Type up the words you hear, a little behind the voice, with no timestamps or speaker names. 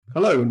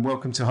Hello and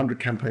welcome to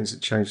 100 Campaigns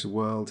That Change the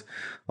World.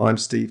 I'm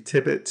Steve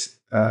Tibbett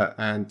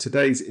and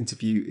today's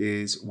interview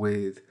is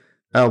with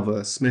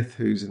Ailbhe Smith,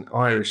 who's an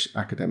Irish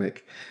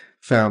academic,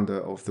 founder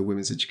of the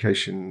Women's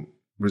Education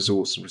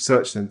Resource and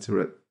Research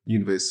Centre at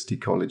University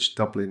College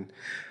Dublin,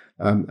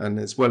 and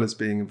as well as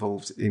being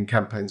involved in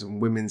campaigns on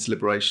women's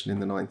liberation in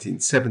the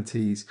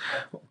 1970s,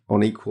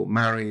 on equal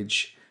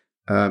marriage.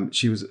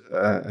 She was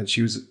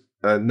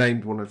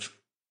named one of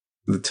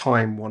the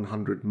Time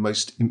 100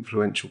 most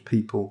influential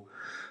people,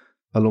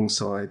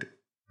 alongside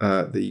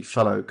the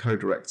fellow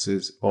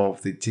co-directors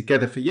of the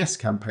Together for Yes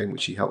campaign,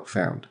 which he helped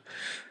found,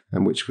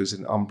 and which was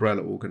an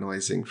umbrella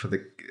organisation for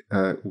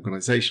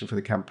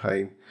the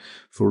campaign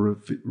for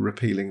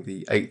repealing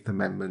the Eighth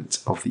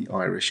Amendment of the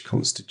Irish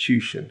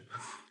Constitution.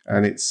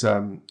 And it's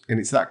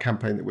that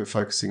campaign that we're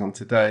focusing on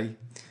today.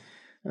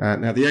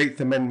 Now, the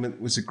Eighth Amendment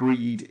was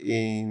agreed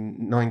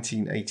in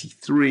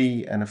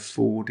 1983 and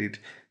afforded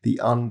the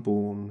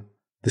unborn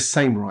the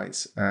same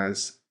rights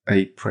as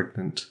a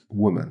pregnant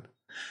woman.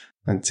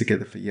 And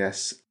Together for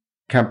Yes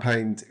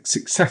campaigned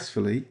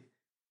successfully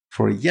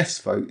for a yes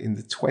vote in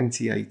the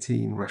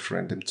 2018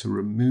 referendum to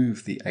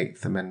remove the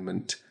Eighth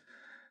Amendment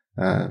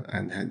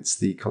and hence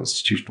the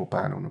constitutional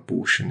ban on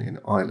abortion in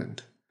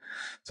Ireland.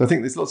 So I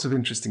think there's lots of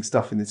interesting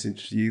stuff in this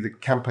interview. The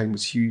campaign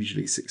was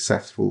hugely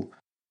successful,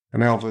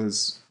 and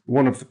Ailbhe's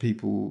one of the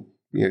people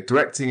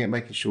directing it,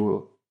 making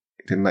sure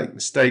it didn't make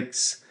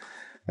mistakes,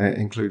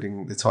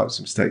 including the types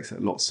of mistakes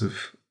that lots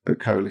of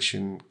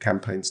coalition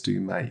campaigns do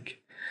make.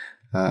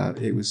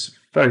 It was a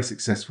very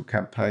successful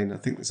campaign. I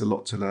think there's a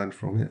lot to learn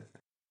from it.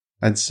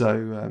 And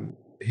so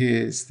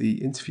here's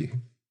the interview.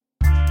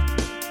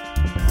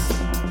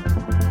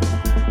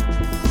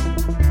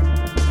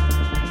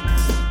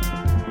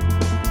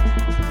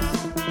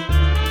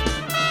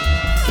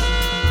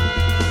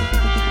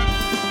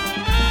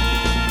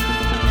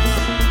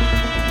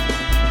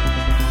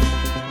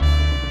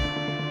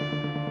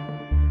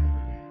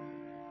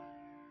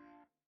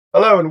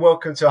 Hello and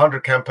welcome to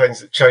 100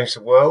 Campaigns That Change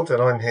the World, and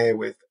I'm here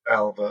with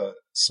Ailbhe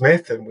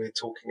Smith, and we're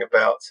talking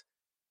about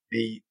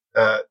the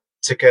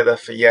Together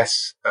for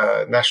Yes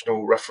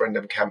national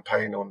referendum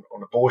campaign on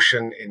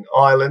abortion in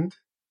Ireland.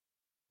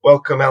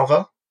 Welcome,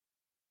 Ailbhe.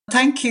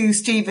 Thank you,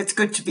 Steve. It's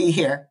good to be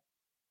here.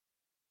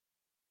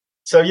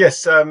 So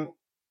yes, that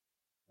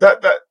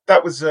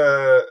was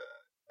the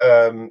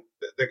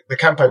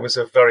campaign was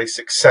a very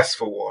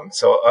successful one.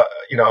 So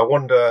I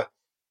wonder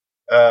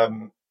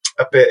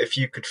a bit if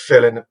you could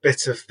fill in a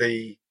bit of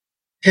the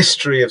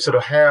history of sort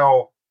of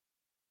how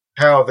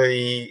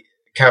the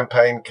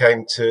campaign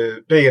came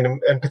to be,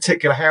 and in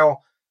particular how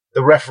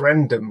the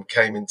referendum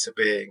came into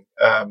being,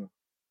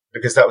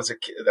 because that was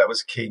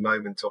a key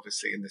moment,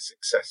 obviously, in the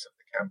success of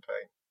the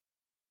campaign.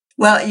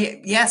 Well,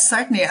 yes,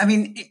 certainly. I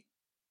mean,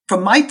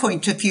 from my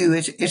point of view,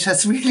 it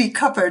has really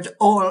covered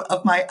all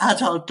of my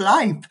adult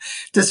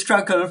life, the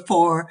struggle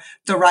for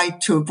the right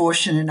to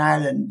abortion in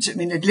Ireland. I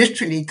mean, it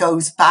literally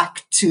goes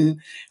back to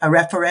a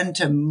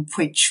referendum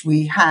which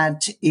we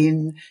had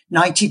in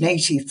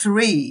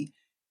 1983,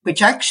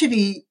 which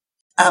actually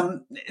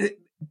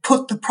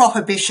put the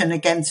prohibition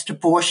against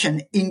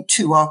abortion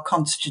into our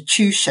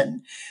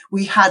constitution.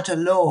 We had a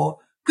law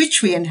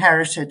which we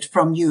inherited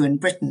from you in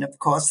Britain, of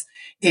course,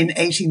 in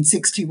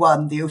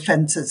 1861, the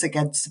Offences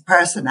Against the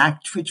Person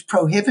Act, which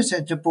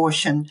prohibited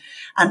abortion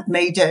and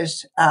made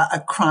it a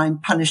crime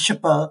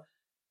punishable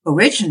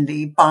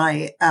originally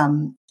by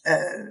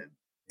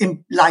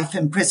life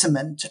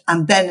imprisonment.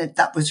 And then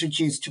that was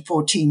reduced to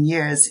 14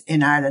 years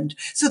in Ireland.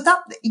 So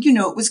that,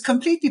 it was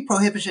completely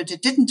prohibited.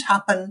 It didn't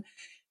happen.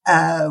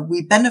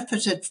 We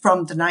benefited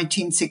from the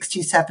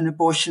 1967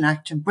 Abortion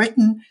Act in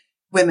Britain.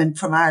 Women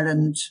from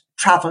Ireland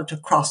travelled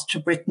across to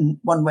Britain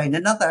one way and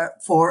another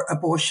for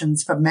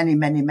abortions for many,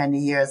 many, many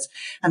years.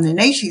 And in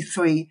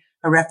 83,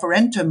 a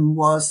referendum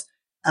was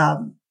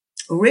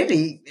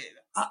really,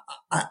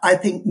 I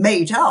think,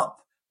 made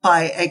up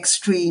by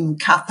extreme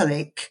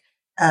Catholic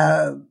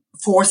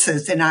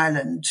forces in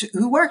Ireland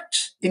who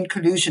worked in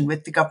collusion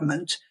with the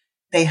government.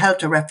 They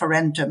held a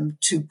referendum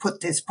to put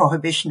this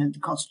prohibition in the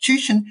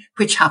constitution,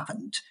 which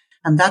happened.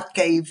 And that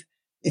gave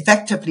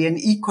effectively an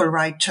equal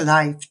right to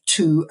life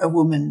to a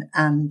woman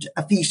and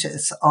a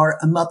fetus, or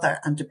a mother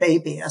and a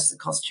baby, as the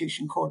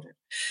Constitution called it.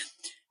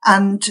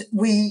 And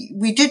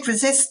we did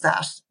resist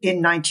that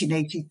in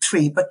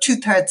 1983, but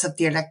 2/3 of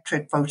the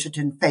electorate voted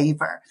in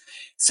favour.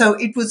 So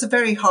it was a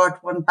very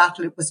hard-won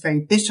battle. It was very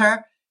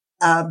bitter.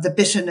 The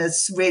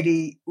bitterness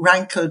really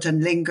rankled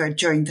and lingered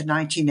during the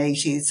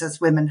 1980s as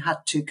women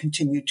had to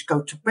continue to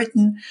go to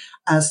Britain,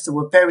 as there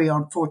were very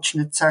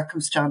unfortunate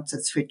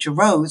circumstances which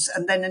arose.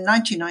 And then in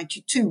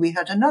 1992, we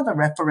had another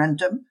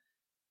referendum,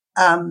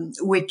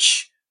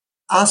 which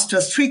asked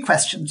us three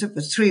questions. It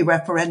was three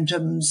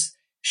referendums.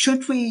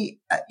 Should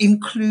we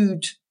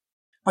include,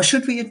 or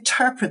should we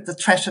interpret the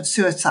threat of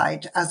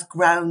suicide as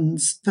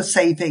grounds for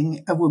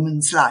saving a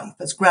woman's life,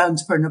 as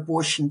grounds for an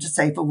abortion to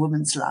save a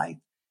woman's life?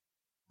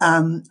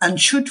 And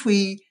should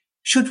we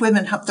should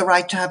women have the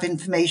right to have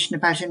information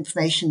about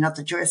information in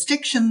other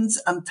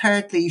jurisdictions? And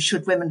thirdly,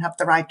 should women have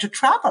the right to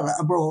travel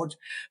abroad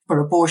for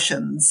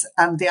abortions?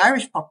 And the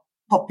Irish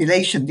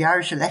population, the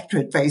Irish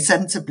electorate, very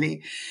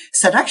sensibly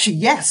said actually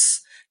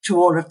yes to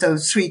all of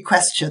those three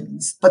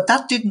questions. But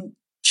that didn't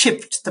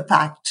shift the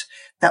fact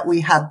that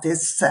we had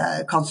this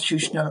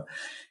constitutional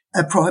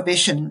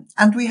prohibition.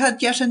 And we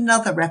had yet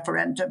another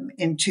referendum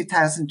in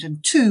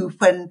 2002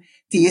 when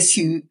the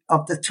issue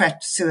of the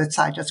threat to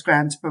suicide as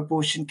grounds for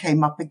abortion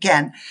came up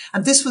again.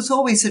 And this was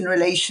always in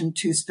relation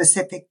to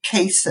specific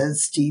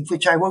cases, Steve,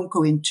 which I won't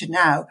go into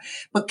now,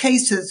 but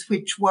cases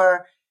which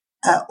were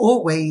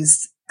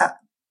always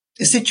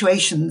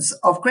situations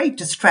of great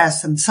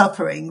distress and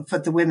suffering for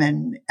the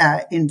women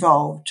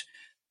involved.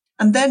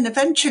 And then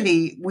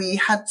eventually we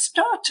had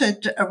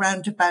started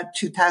around about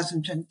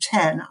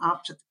 2010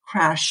 after the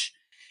crash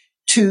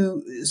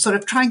to sort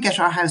of try and get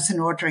our house in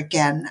order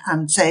again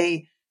and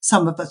say,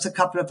 a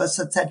couple of us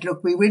had said,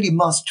 look, we really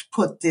must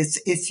put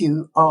this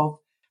issue of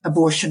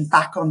abortion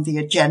back on the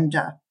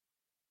agenda.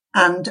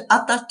 And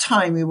at that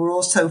time, we were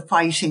also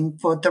fighting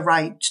for the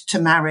right to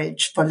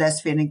marriage for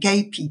lesbian and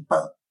gay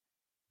people.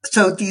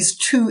 So these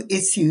two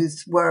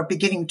issues were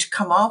beginning to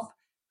come up.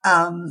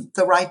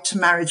 The right to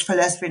marriage for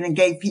lesbian and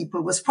gay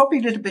people was probably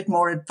a little bit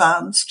more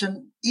advanced.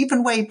 And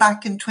even way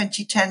back in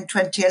 2010,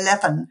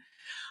 2011,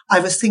 I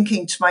was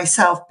thinking to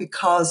myself,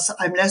 because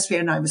I'm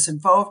lesbian, I was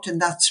involved in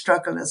that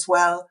struggle as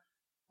well.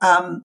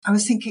 I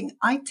was thinking,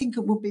 I think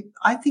it would be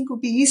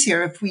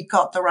easier if we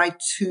got the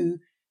right to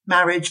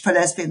marriage for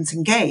lesbians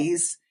and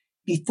gays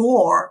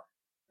before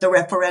the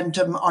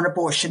referendum on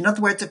abortion. In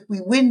other words, if we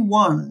win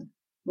one,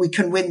 we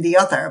can win the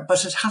other,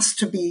 but it has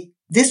to be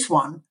this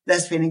one,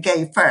 lesbian and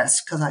gay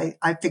first, because I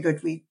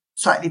figured we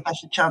slightly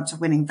better chance of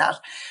winning that.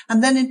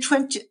 And then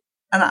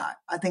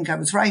I think I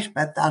was right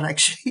about that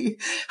actually.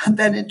 And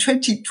then in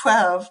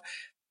 2012,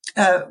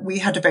 we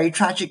had a very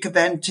tragic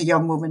event. A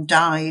young woman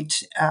died.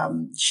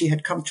 She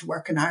had come to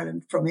work in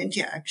Ireland from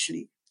India,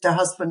 actually, their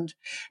husband,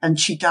 and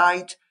she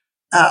died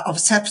of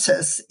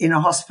sepsis in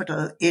a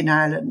hospital in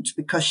Ireland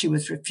because she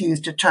was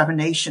refused a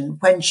termination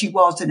when she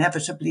was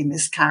inevitably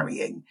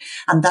miscarrying.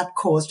 And that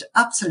caused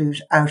absolute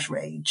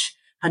outrage.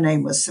 Her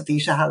name was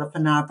Savita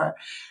Halappanavar.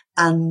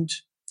 And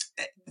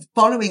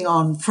following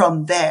on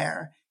from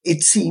there,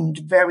 it seemed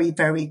very,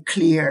 very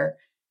clear.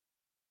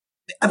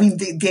 I mean,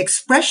 the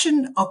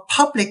expression of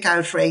public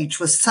outrage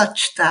was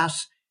such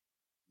that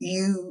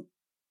you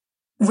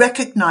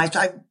recognized,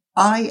 I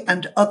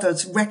and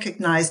others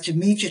recognized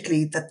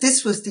immediately that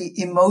this was the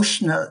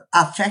emotional,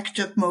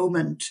 affective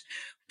moment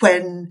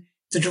when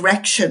the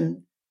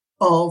direction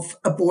of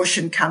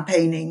abortion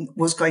campaigning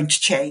was going to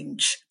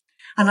change.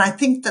 And I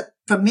think that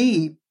for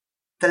me,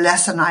 the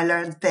lesson I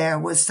learned there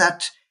was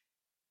that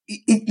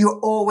you're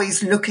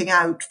always looking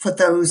out for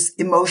those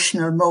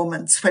emotional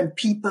moments when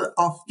people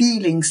are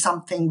feeling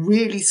something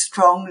really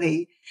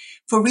strongly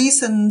for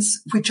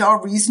reasons which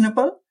are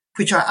reasonable,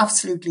 which are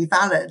absolutely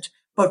valid,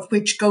 but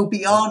which go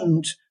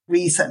beyond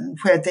reason,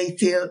 where they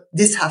feel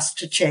this has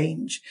to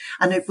change.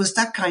 And it was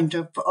that kind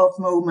of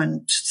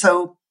moment.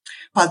 So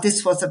while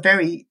this was a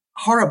very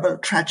horrible,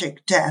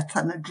 tragic death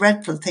and a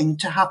dreadful thing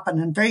to happen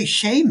and very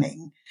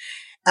shaming,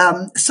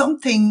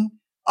 something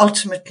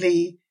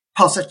ultimately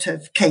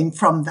positive came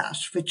from that,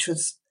 which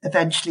was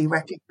eventually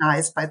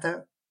recognized by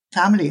the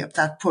family of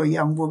that poor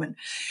young woman.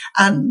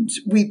 And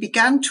we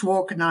began to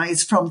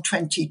organize from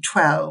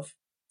 2012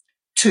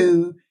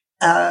 to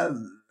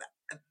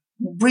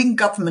bring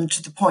government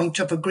to the point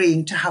of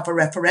agreeing to have a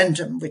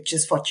referendum, which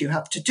is what you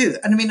have to do.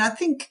 And I mean, I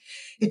think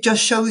it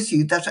just shows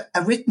you that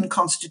a written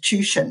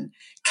constitution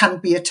can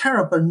be a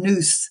terrible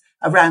noose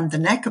around the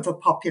neck of a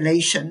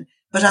population,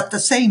 but at the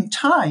same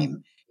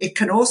time, it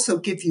can also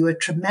give you a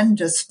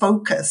tremendous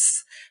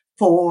focus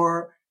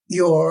for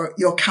your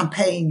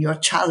campaign, your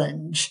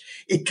challenge.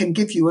 It can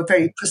give you a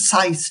very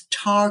precise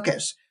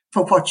target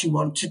for what you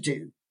want to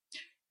do.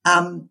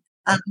 And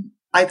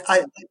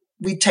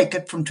we take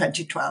it from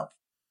 2012.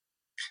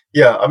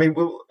 Yeah, I mean,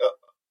 we'll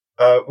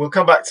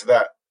come back to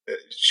that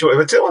shortly.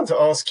 But I do want to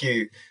ask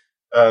you,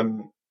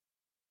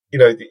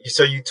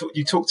 so you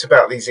talked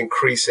about these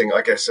increasing,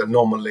 I guess,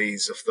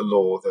 anomalies of the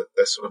law, the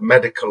sort of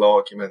medical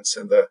arguments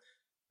and the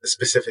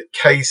specific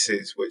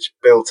cases which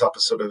built up a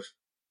sort of,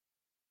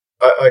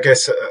 I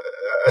guess,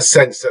 a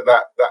sense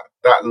that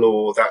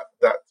law,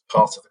 that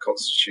part of the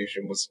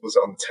Constitution was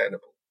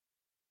untenable.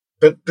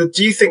 But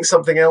do you think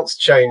something else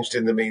changed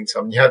in the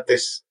meantime? You had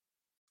this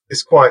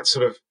quite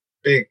sort of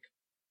big,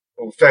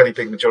 or fairly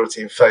big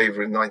majority in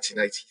favour in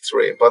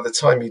 1983, and by the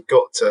time you'd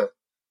got to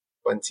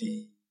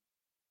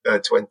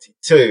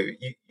 2022,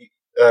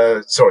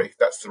 sorry,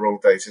 that's the wrong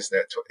date, isn't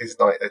it? It's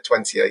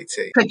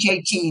 2018.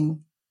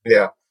 2018.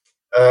 Yeah.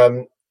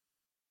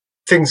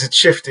 Things had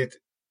shifted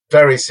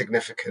very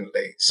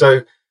significantly.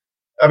 So,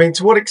 I mean,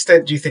 to what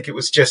extent do you think it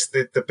was just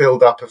the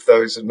build-up of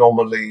those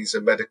anomalies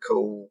and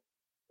the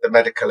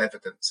medical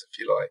evidence, if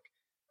you like?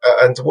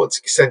 And to what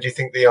extent do you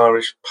think the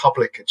Irish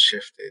public had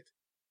shifted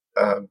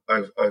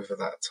over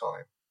that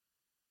time?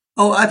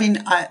 Oh, I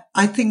mean,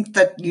 I think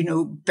that,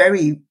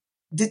 very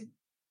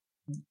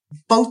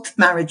both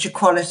marriage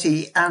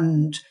equality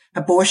and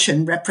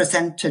abortion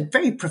represented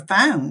very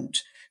profound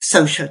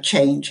social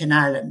change in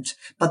Ireland,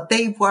 but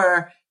they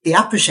were the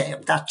apogee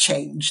of that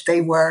change.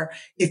 They were,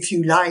 if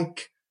you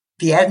like,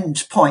 the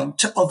end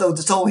point, although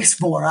there's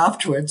always more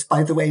afterwards,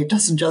 by the way, it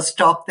doesn't just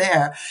stop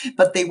there,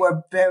 but they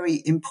were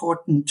very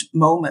important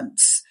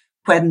moments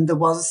when there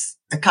was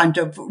a kind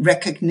of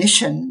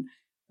recognition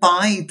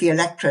by the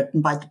electorate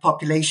and by the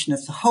population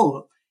as a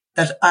whole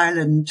that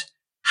Ireland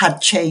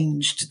had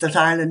changed, that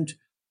Ireland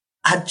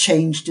had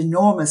changed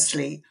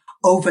enormously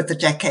over the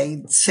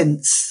decades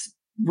since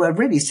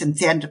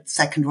the end of the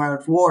Second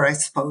World War, I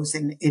suppose,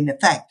 in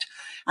effect.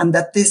 And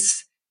that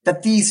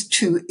these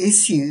two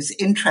issues,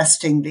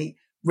 interestingly,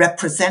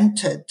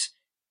 represented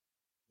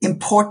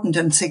important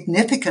and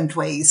significant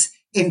ways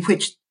in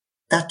which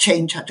that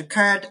change had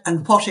occurred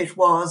and what it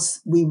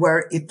was we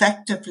were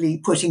effectively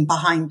putting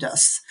behind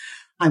us.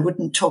 I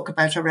wouldn't talk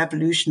about a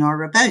revolution or a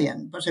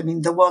rebellion, but I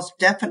mean, there was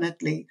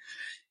definitely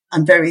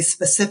and very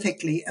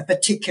specifically a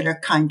particular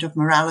kind of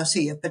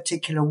morality, a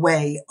particular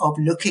way of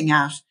looking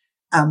at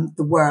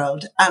the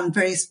world. And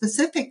very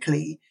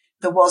specifically,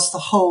 there was the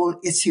whole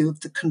issue of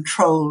the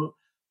control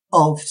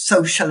of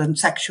social and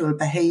sexual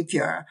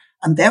behavior,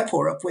 and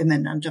therefore of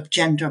women and of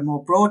gender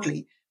more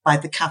broadly by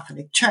the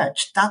Catholic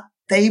Church. That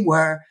they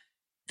were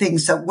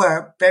things that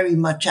were very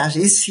much at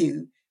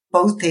issue,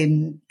 both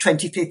in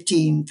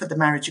 2015 for the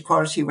marriage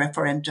equality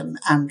referendum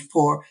and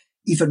for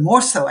even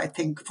more so, I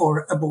think,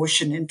 for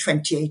abortion in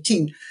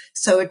 2018.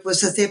 So it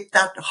was as if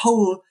that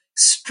whole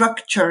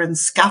structure and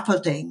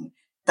scaffolding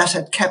that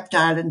had kept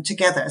Ireland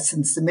together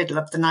since the middle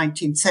of the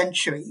 19th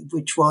century,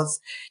 which was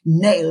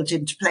nailed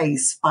into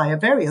place by a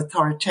very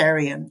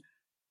authoritarian,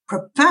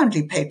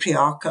 profoundly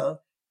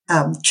patriarchal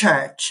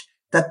church,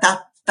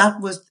 that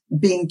was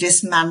being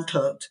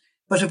dismantled.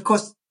 But of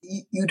course,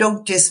 you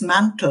don't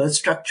dismantle a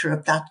structure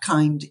of that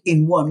kind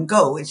in one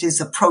go. It is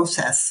a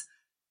process.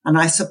 And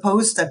I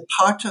suppose that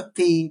part of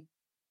the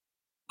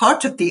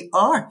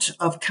art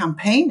of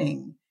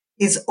campaigning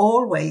is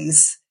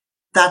always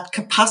that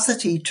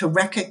capacity to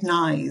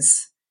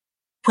recognize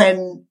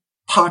when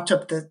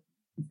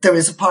there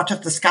is a part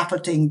of the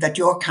scaffolding that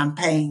your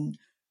campaign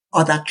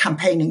or that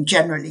campaigning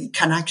generally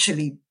can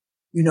actually,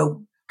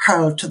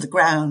 hurl to the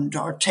ground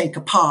or take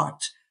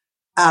apart.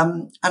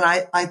 And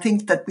I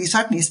think that we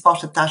certainly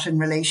spotted that in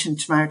relation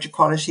to marriage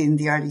equality in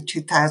the early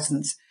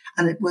 2000s.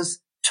 And it was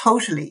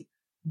totally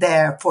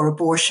there for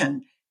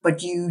abortion,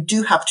 but you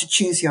do have to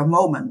choose your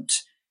moment.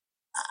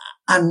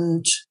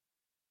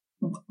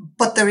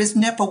 But there is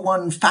never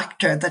one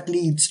factor that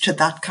leads to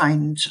that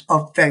kind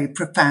of very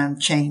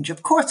profound change.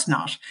 Of course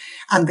not.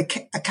 And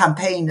a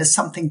campaign is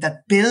something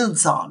that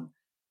builds on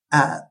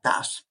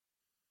that.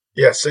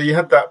 Yeah, so you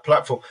had that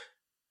platform.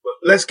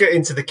 Let's get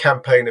into the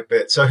campaign a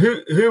bit. So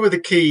who were the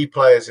key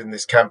players in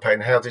this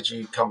campaign? How did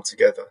you come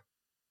together?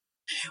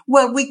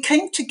 Well, we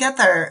came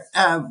together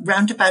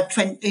round about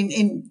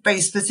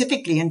very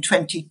specifically in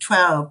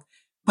 2012,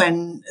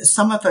 when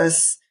some of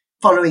us,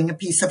 following a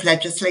piece of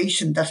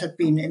legislation that had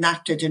been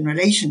enacted in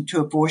relation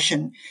to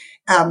abortion,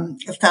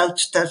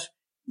 felt that,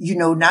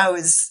 now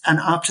is, and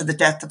after the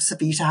death of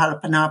Savita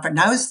Halappanavar,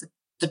 now is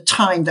the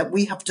time that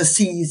we have to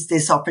seize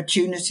this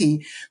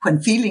opportunity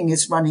when feeling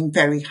is running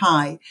very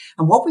high.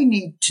 And what we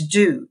need to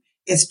do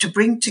is to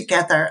bring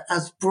together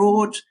as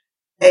broad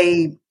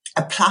a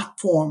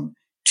platform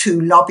to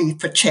lobby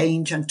for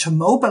change and to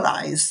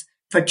mobilize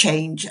for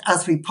change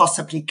as we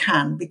possibly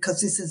can,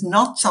 because this is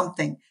not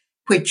something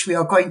which we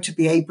are going to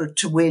be able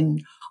to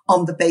win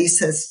on the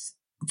basis,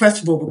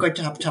 first of all, we're going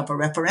to have a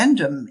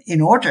referendum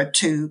in order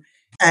to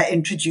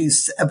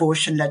introduce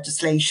abortion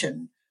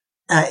legislation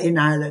in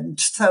Ireland.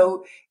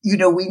 So,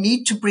 we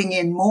need to bring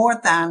in more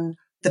than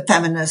the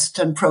feminist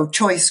and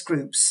pro-choice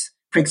groups,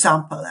 for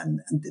example,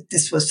 and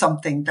this was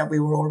something that we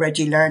were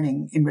already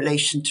learning in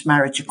relation to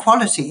marriage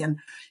equality. And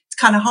it's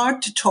kind of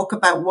hard to talk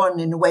about one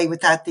in a way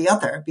without the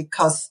other,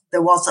 because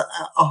there was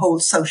a whole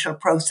social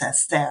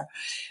process there.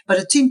 But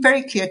it seemed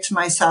very clear to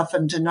myself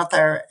and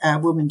another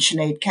woman,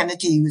 Sinead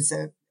Kennedy, who's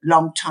a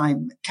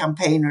long-time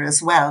campaigner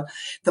as well,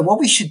 that what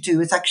we should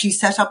do is actually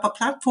set up a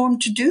platform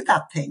to do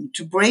that thing,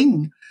 to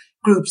bring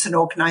groups and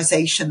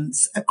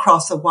organizations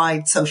across a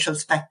wide social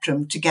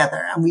spectrum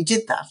together. And we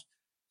did that.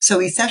 So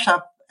we set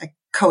up a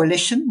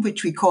coalition,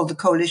 which we called the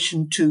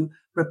Coalition to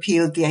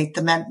Repeal the Eighth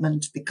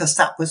Amendment, because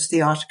that was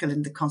the article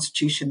in the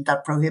Constitution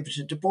that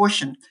prohibited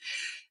abortion.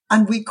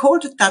 And we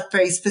called it that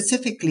very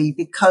specifically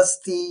because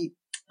the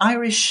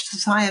Irish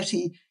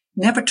society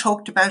never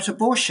talked about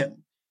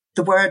abortion.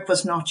 The word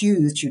was not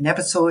used. You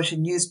never saw it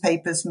in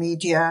newspapers,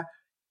 media.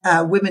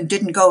 Women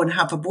didn't go and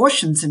have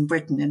abortions in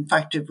Britain. In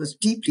fact, it was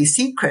deeply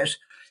secret.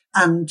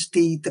 And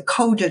the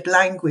coded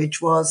language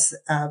was,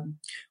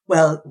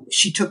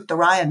 she took the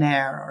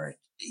Ryanair, or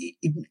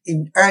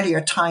in earlier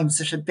times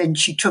it had been,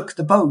 she took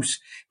the boat,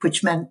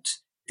 which meant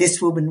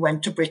this woman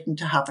went to Britain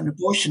to have an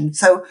abortion.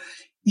 So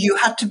you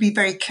had to be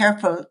very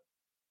careful.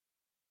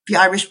 The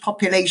Irish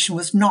population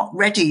was not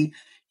ready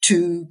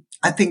to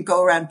I think,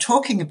 go around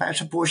talking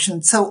about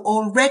abortion. So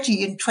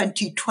already in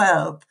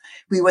 2012,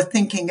 we were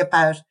thinking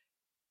about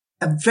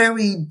a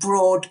very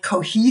broad,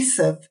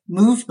 cohesive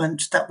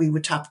movement that we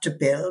would have to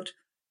build.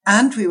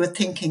 And we were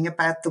thinking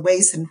about the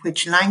ways in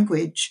which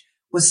language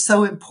was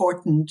so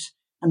important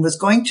and was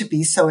going to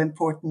be so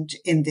important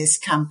in this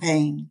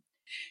campaign.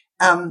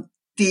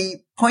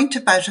 The point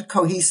about a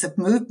cohesive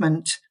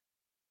movement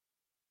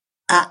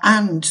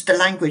and the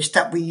language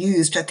that we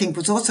used, I think,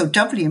 was also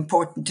doubly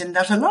important in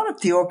that a lot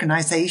of the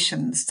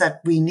organizations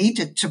that we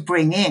needed to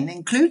bring in,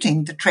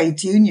 including the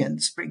trades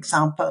unions, for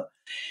example,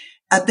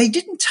 they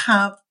didn't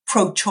have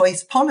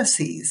pro-choice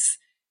policies.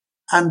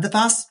 And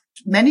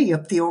many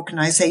of the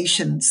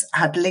organizations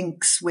had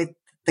links with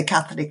the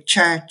Catholic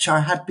Church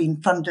or had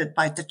been funded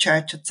by the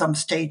church at some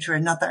stage or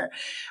another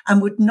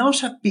and would not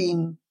have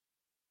been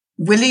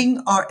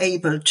willing or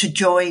able to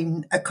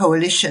join a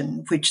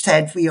coalition which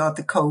said we are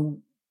the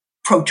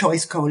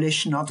pro-choice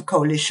coalition or the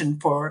coalition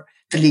for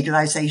the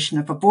legalization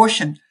of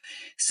abortion.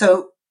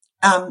 So,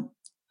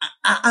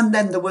 and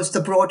then there was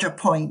the broader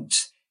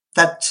point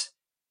that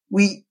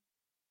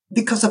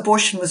because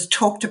abortion was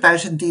talked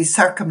about in these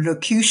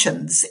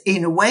circumlocutions,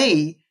 in a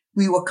way,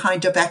 we were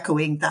kind of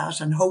echoing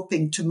that and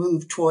hoping to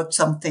move towards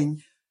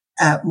something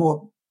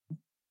more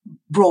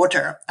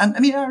broader. And I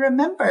mean, I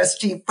remember,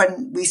 Steve,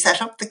 when we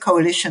set up the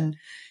coalition,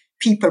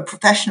 people,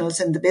 professionals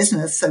in the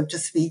business, so to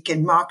speak,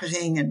 in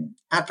marketing and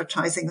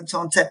advertising and so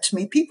on, said to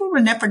me, people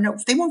will never know,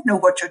 they won't know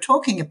what you're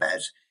talking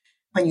about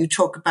when you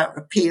talk about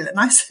repeal. And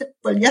I said,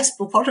 well, yes,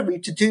 but what are we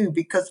to do?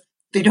 Because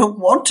they don't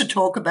want to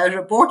talk about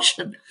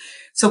abortion.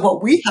 So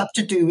what we have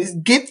to do is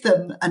give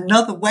them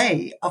another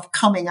way of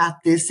coming at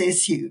this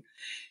issue.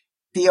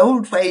 The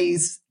old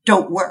ways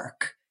don't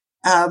work.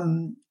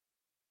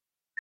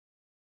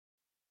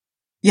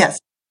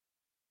 Yes.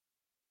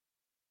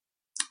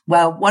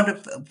 Well,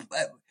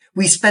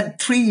 we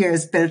spent 3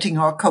 years building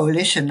our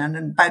coalition, and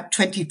in about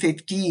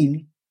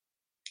 2015,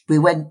 we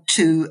went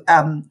to,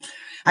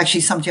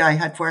 actually somebody I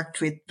had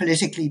worked with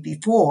politically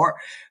before,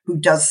 who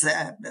does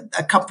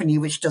a company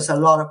which does a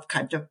lot of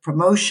kind of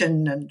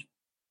promotion and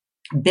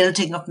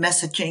building of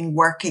messaging,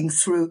 working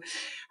through,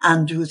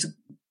 and who's a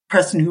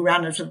person who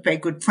ran it, a very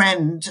good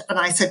friend. And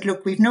I said,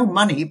 look, we've no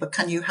money, but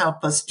can you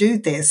help us do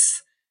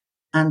this?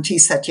 And he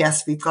said,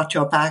 yes, we've got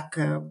your back.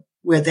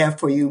 We're there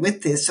for you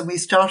with this. And we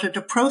started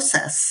a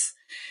process.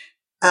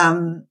 I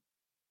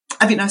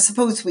mean, I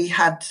suppose we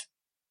had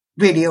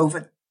really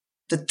over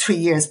the 3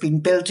 years been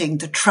building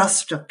the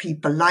trust of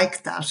people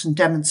like that and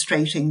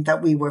demonstrating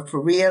that we were for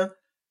real,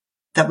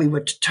 that we were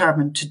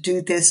determined to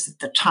do this, that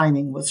the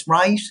timing was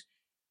right.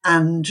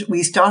 And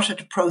we started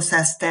a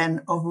process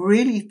then of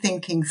really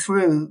thinking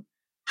through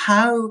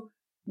how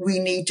we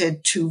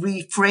needed to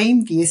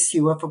reframe the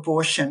issue of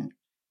abortion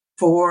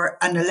for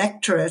an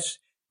electorate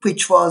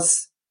which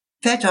was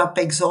fed up,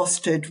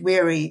 exhausted,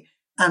 weary,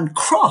 and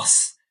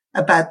cross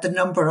about the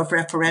number of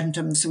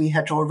referendums we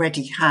had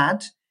already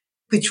had,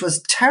 which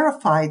was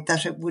terrified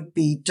that it would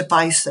be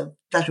divisive,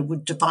 that it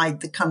would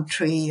divide the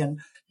country and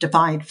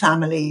divide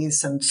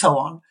families and so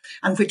on,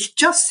 and which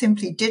just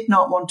simply did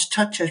not want to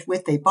touch it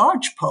with a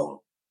barge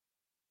pole.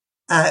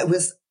 It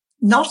was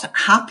not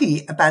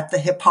happy about the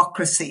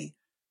hypocrisy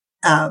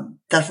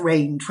that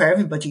reigned, where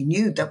everybody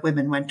knew that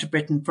women went to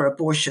Britain for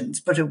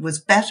abortions, but it was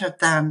better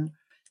than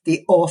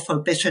the awful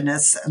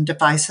bitterness and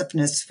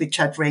divisiveness which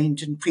had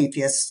reigned in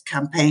previous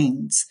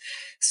campaigns.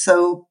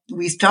 So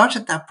we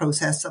started that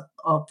process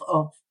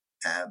of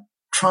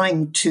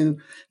trying to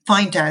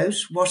find out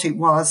what it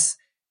was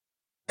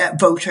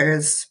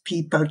voters,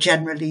 people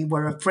generally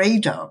were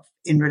afraid of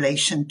in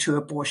relation to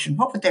abortion.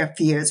 What were their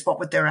fears? What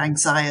were their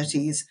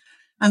anxieties?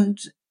 And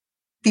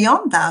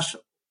beyond that,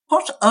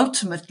 what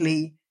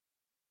ultimately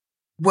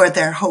were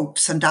their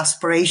hopes and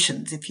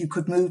aspirations? If you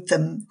could move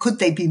them, could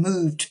they be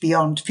moved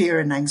beyond fear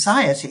and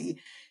anxiety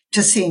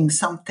to seeing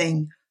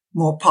something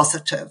more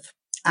positive?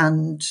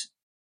 And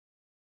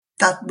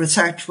that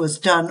research was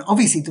done.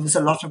 Obviously, there was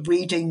a lot of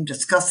reading,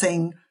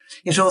 discussing.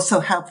 It also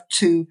helped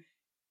to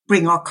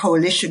bring our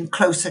coalition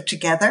closer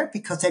together,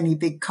 because any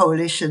big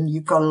coalition,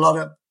 you've got a lot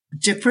of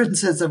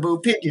differences of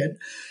opinion.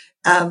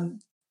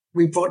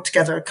 We brought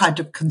together a kind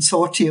of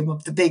consortium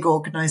of the big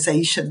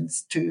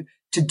organizations to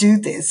do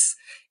this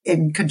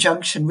in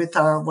conjunction with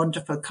our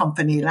wonderful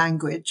company,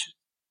 Language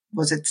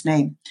was its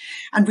name.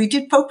 And we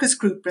did focus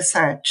group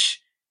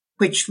research,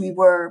 which we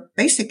were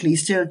basically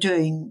still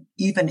doing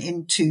even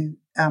into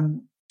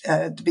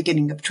the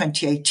beginning of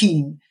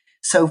 2018.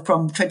 So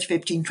from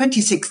 2015,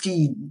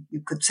 2016,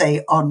 you could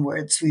say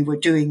onwards, we were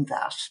doing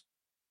that.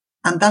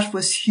 And that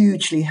was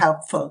hugely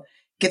helpful,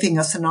 giving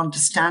us an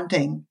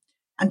understanding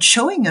and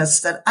showing us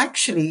that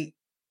actually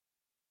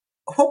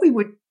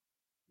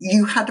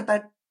you had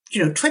about,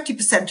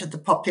 20% of the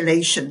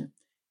population,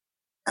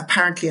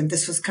 apparently, and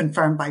this was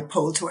confirmed by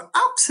polls, who were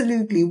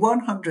absolutely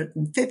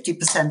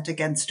 150%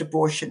 against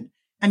abortion.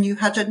 And you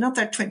had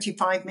another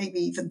 25, maybe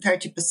even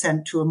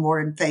 30% who were more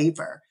in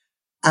favor,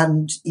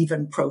 and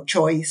even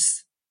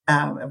pro-choice,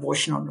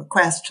 abortion on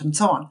request, and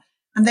so on.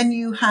 And then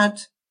you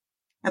had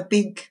a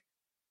big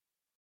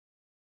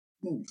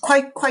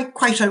quite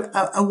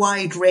a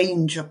wide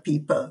range of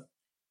people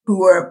who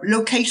were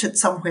located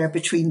somewhere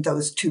between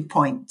those 2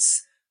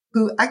 points,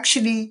 who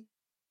actually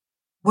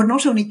were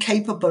not only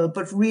capable,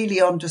 but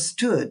really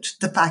understood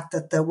the fact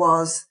that there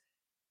was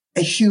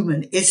a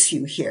human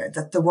issue here,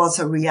 that there was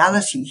a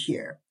reality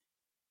here,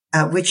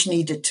 which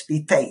needed to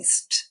be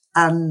faced.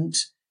 And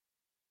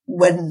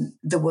when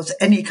there was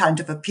any kind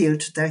of appeal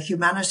to their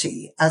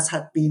humanity, as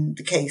had been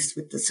the case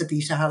with the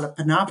Savita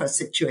Halappanavar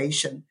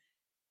situation,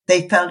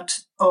 they felt,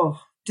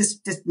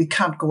 we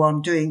can't go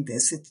on doing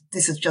this.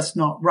 This is just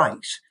not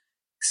right.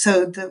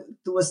 So there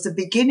was the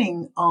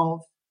beginning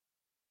of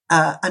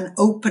an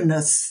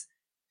openness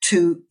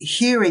to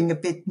hearing a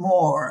bit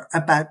more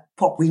about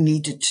what we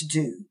needed to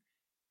do.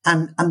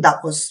 And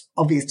that was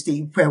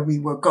obviously where we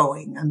were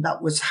going. And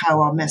that was how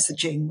our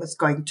messaging was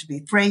going to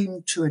be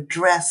framed to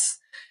address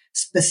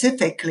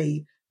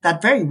specifically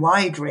that very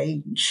wide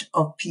range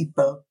of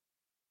people.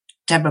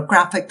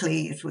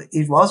 Demographically,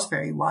 it was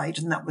very wide,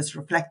 and that was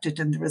reflected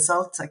in the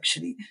results,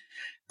 actually.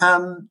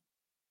 And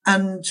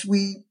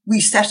we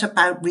set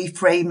about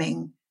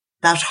reframing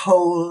that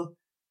whole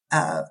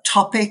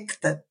topic,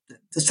 the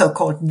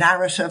so-called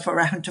narrative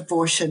around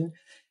abortion.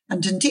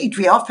 And indeed,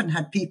 we often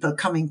had people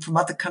coming from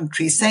other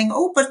countries saying,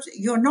 but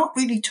you're not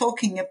really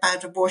talking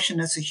about abortion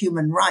as a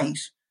human right.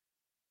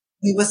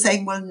 We were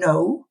saying, well,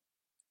 no,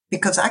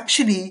 because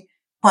actually,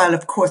 while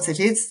of course it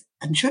is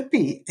and should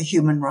be a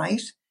human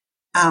right,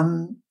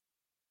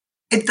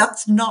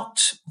 that's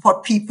not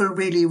what people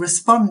really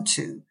respond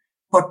to.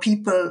 What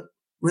people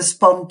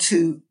respond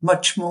to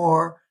much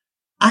more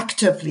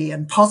actively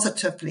and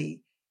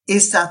positively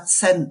is that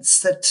sense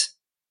that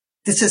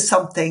this is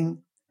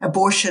something,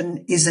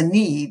 abortion is a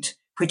need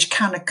which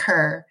can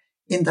occur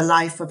in the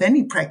life of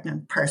any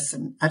pregnant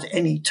person at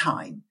any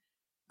time.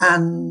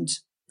 And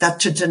that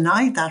to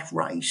deny that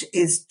right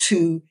is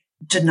to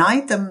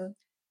deny them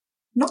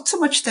not so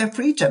much their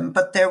freedom,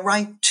 but their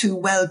right to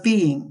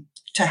well-being,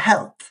 to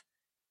health,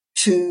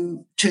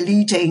 to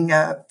leading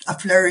a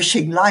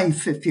flourishing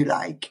life, if you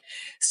like.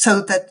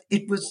 So that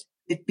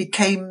it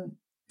became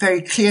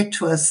very clear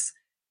to us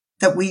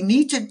that we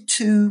needed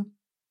to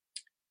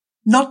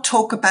not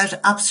talk about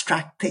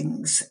abstract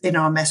things in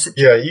our message.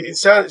 Yeah,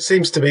 it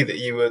seems to me that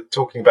you were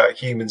talking about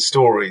human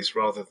stories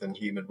rather than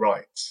human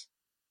rights.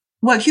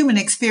 Well, human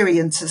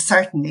experiences,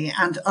 certainly,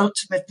 and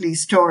ultimately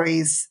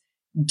stories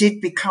did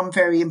become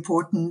very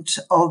important,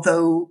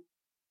 although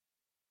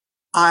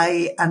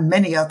I and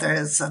many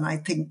others, and I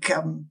think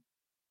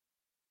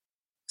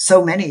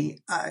so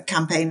many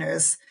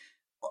campaigners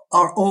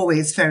are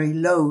always very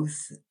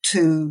loath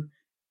to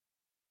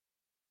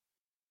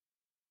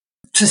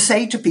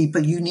say to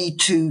people, you need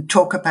to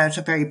talk about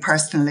a very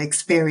personal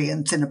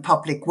experience in a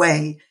public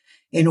way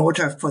in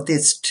order for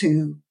this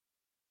to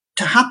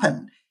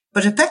happen.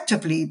 But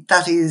effectively,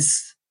 that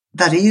is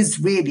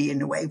really,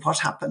 in a way, what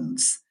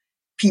happens.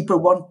 People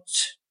want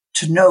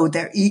to know,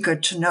 they're eager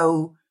to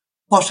know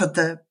what are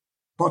the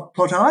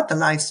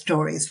life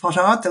stories? What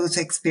are those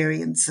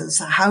experiences?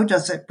 How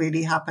does it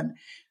really happen?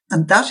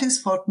 And that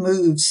is what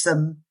moves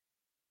them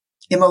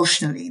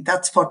emotionally.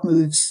 That's what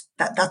moves,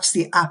 that's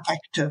the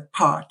affective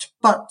part.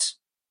 But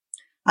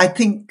I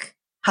think,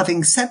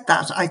 having said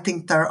that, I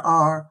think there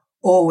are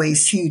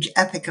always huge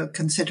ethical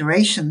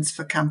considerations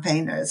for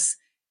campaigners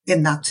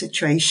in that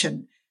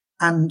situation,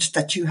 and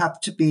that you have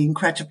to be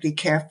incredibly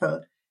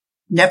careful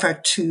never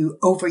to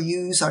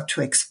overuse or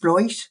to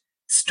exploit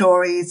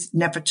stories,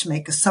 never to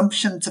make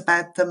assumptions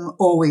about them,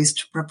 always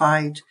to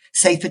provide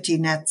safety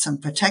nets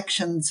and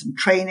protections and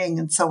training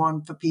and so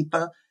on for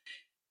people.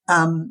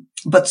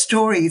 But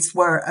stories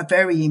were a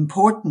very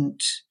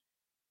important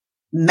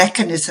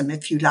mechanism,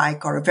 if you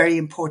like, or a very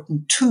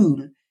important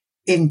tool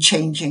in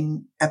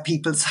changing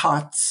people's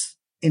hearts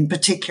in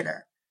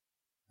particular.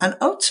 And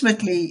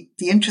ultimately,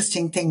 the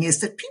interesting thing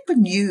is that people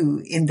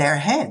knew in their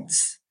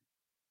heads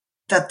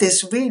that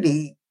this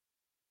really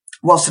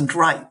wasn't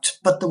right,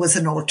 but there was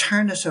an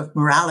alternative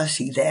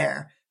morality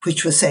there,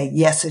 which was saying,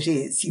 yes, it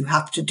is, you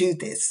have to do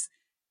this.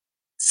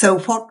 So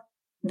what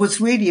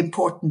was really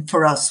important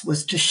for us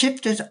was to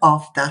shift it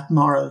off that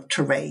moral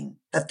terrain,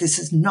 that this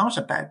is not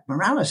about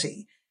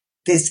morality.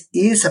 This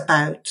is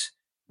about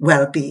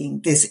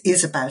well-being. This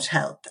is about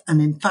health.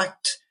 And in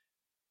fact,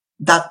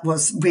 that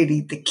was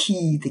really the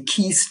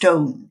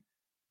keystone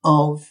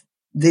of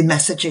the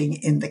messaging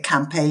in the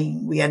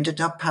campaign. We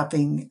ended up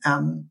having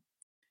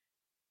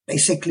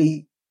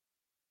basically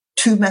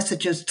 2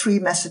 messages, 3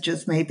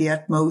 messages maybe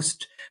at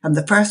most. And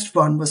the first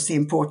one was the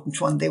important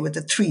one. They were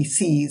the 3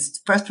 C's. The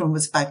first one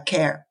was about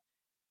care.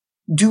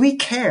 Do we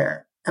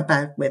care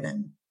about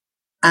women?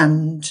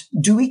 And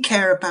do we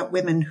care about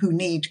women who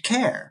need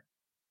care?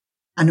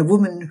 And a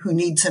woman who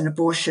needs an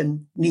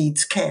abortion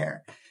needs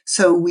care.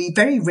 So we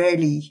very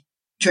rarely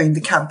during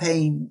the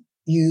campaign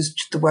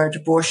used the word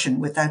abortion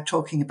without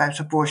talking about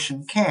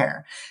abortion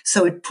care.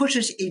 So it put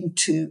it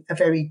into a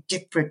very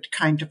different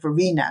kind of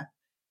arena.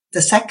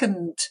 The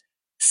second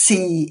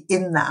C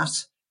in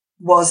that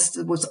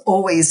was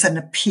always an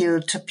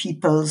appeal to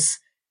people's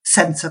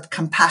sense of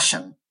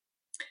compassion,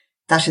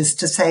 That is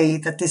to say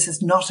that this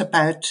is not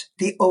about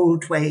the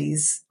old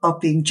ways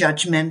of being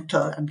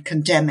judgmental and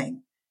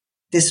condemning.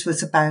 This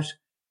was about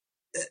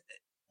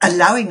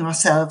allowing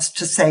ourselves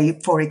to say,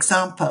 for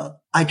example,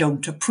 I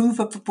don't approve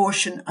of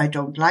abortion, I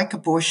don't like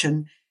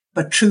abortion,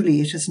 but truly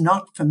it is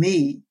not for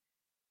me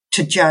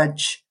to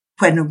judge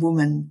when a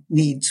woman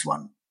needs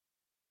one.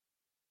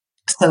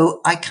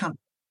 So I can't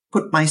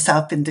put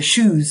myself in the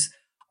shoes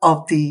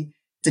of the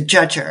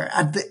judger.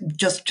 And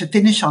just to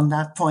finish on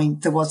that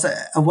point, there was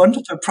a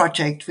wonderful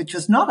project which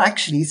was not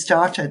actually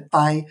started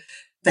by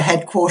the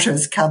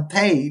Headquarters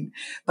campaign,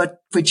 but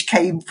which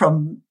came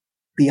from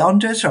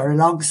beyond it or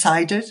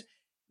alongside it,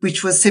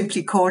 which was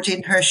simply called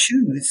In Her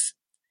Shoes,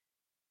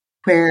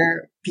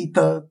 where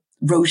women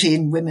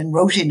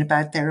wrote in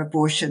about their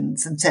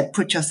abortions and said,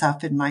 put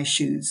yourself in my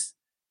shoes.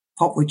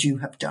 What would you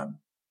have done?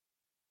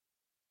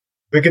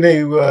 We're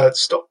going to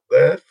stop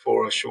there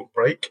for a short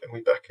break and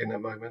we'll be back in a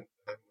moment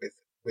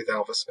with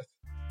Ailbhe Smith.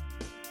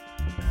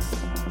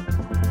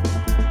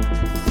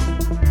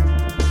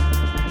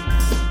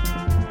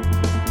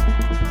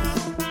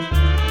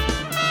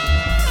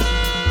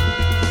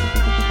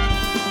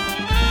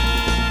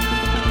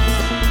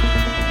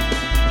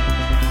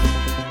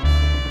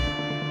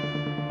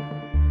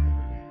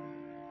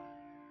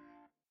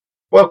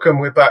 Welcome.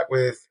 We're back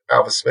with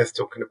Ailbhe Smith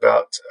talking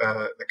about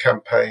the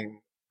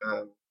campaign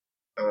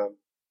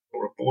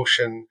for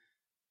abortion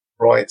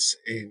rights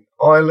in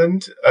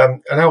Ireland.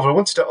 And Ailbhe, I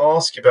wanted to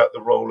ask you about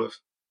the role of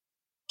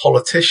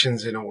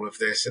politicians in all of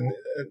this. And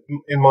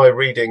in my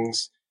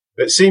readings,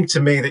 it seemed to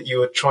me that you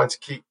were trying to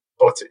keep,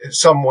 in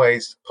some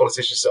ways,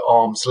 politicians at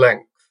arm's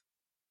length.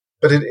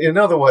 But in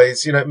other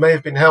ways, it may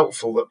have been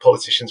helpful that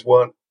politicians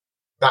weren't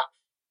that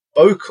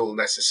vocal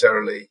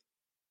necessarily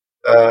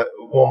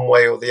one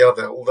way or the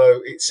other, although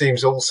it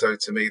seems also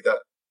to me that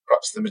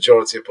perhaps the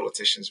majority of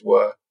politicians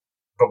were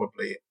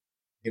probably,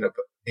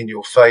 in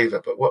your favour.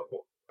 But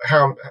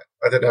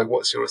I don't know,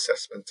 what's your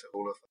assessment of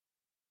all of that?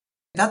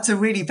 That's a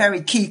really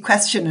very key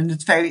question, and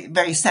it's very,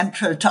 very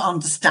central to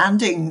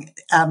understanding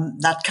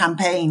that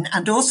campaign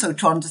and also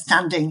to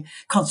understanding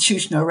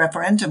constitutional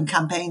referendum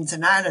campaigns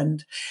in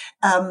Ireland.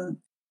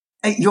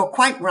 You're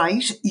quite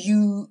right.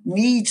 You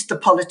need the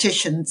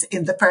politicians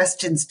in the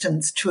first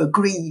instance to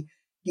agree.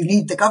 You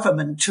need the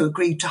government to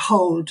agree to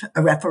hold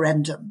a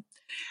referendum.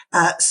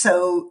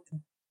 So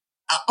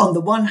on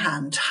the one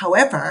hand,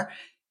 however,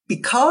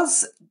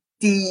 because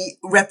the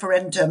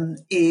referendum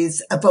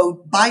is a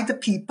vote by the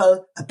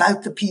people,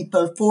 about the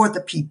people, for the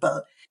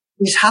people,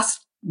 it has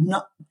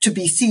not to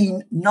be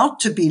seen, not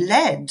to be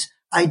led,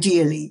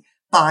 ideally,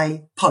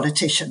 by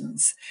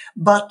politicians.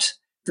 But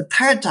the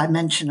third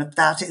dimension of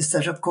that is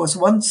that, of course,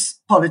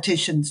 once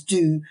politicians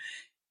do,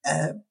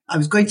 I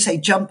was going to say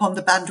jump on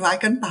the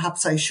bandwagon.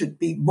 Perhaps I should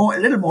be a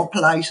little more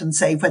polite and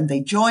say when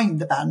they join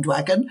the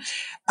bandwagon,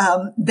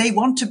 they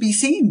want to be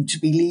seen to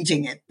be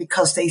leading it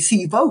because they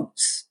see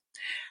votes.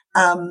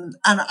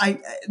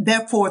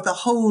 Therefore, the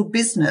whole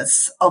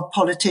business of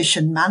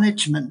politician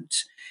management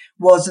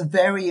was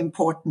very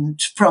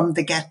important from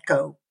the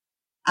get-go.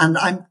 And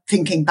I'm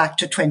thinking back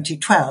to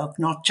 2012,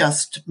 not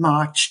just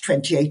March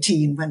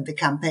 2018 when the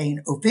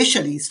campaign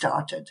officially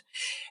started.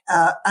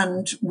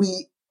 And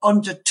we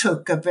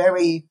undertook a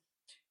very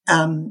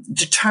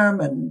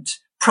determined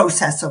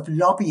process of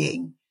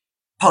lobbying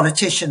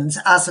politicians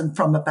as and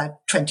from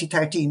about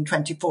 2013,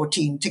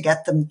 2014 to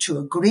get them to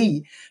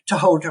agree to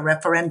hold a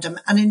referendum.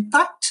 And in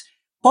fact,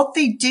 what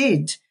they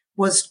did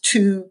was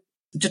to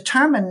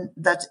determine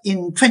that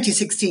in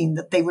 2016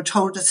 that they would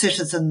hold a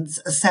citizens'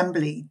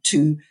 assembly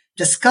to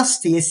discuss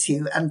the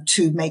issue and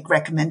to make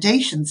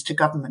recommendations to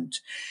government,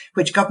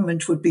 which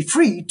government would be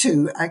free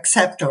to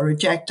accept or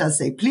reject as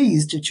they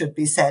pleased, it should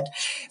be said.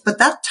 But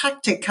that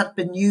tactic had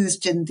been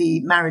used in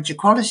the marriage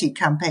equality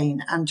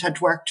campaign and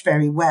had worked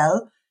very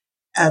well.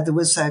 There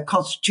was a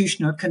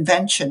constitutional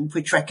convention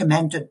which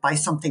recommended by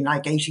something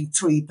like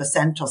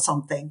 83% or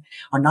something,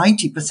 or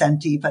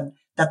 90% even,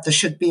 that there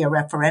should be a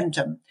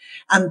referendum.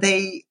 And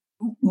they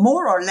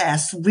more or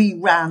less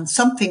reran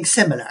something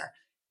similar.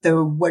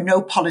 There were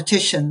no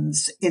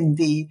politicians in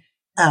the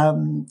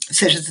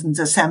Citizens'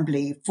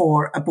 Assembly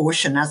for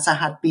abortion as there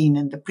had been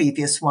in the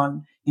previous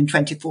one in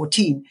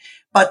 2014.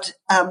 But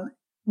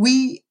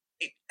we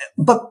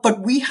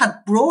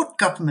had brought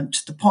government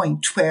to the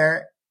point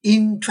where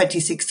in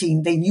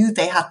 2016 they knew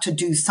they had to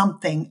do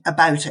something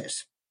about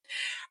it.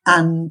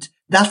 And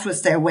that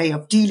was their way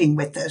of dealing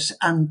with it.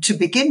 And to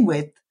begin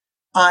with,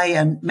 I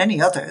and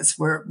many others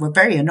were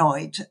very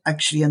annoyed,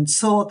 actually, and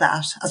saw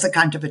that as a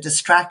kind of a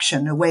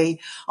distraction, a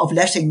way of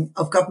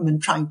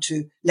government trying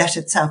to let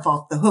itself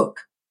off the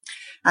hook.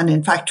 And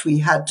in fact, we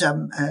had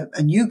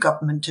a new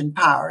government in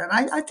power.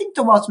 And I think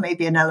there was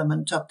maybe an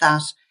element of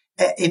that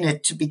in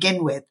it to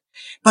begin with.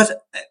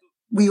 But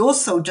we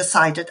also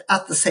decided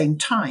at the same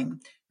time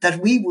that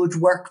we would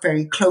work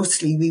very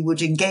closely, we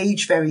would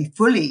engage very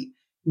fully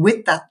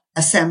with that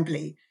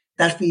assembly,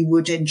 that we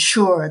would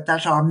ensure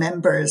that our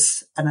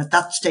members, and at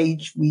that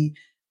stage we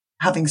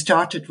having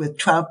started with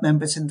 12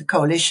 members in the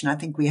coalition, I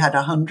think we had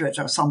 100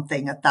 or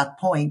something at that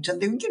point.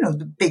 And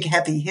the big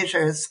heavy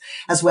hitters,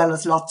 as well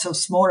as lots of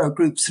smaller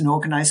groups and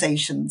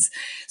organizations.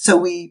 So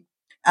we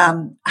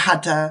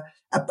had a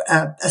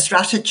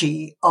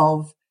strategy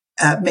of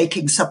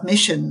making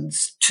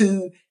submissions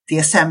to the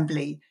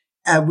Assembly.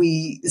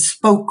 We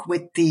spoke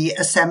with the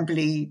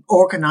Assembly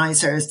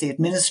organisers, the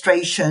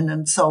administration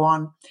and so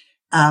on.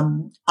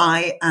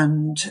 I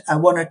and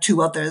one or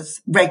two others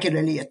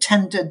regularly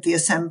attended the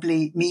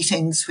Assembly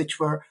meetings,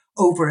 which were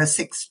over a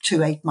 6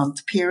 to 8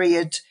 month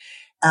period,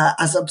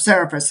 as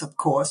observers, of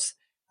course.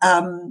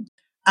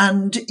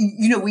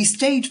 We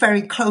stayed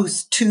very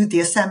close to the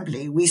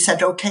Assembly. We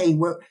said, okay,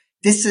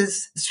 this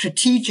is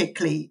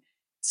strategically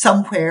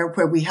somewhere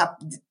where we have,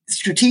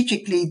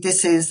 strategically,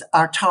 this is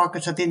our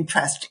target of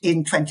interest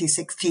in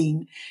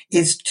 2016,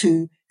 is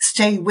to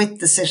stay with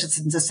the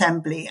Citizens'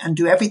 Assembly and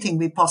do everything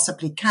we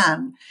possibly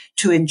can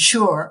to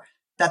ensure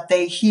that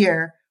they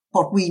hear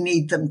what we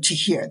need them to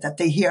hear, that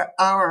they hear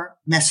our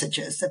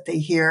messages, that they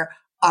hear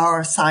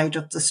our side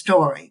of the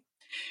story.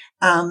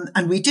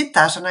 And we did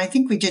that, and I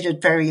think we did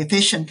it very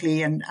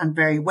efficiently and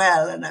very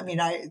well. And I mean,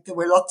 there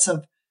were lots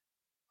of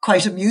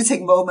quite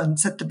amusing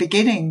moments at the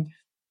beginning.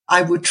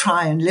 I would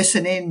try and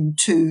listen in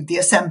to the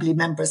Assembly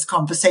members'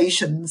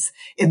 conversations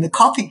in the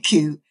coffee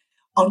queue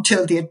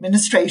until the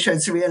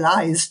administrators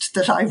realized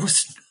that I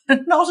was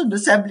not an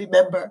Assembly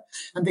member.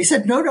 And they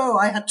said, no,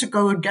 I had to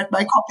go and get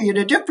my coffee in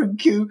a different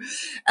queue.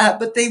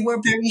 But they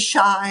were very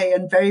shy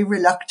and very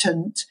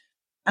reluctant.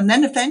 And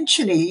then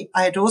eventually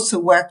I had also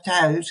worked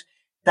out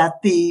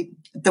that the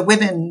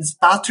women's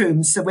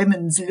bathrooms, the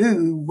women's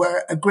loo,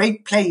 were a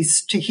great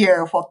place to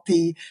hear what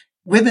the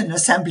women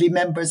Assembly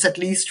members at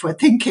least were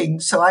thinking.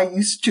 So I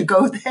used to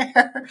go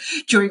there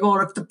during all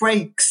of the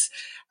breaks.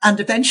 And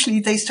eventually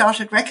they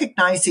started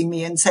recognizing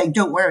me and saying,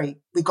 don't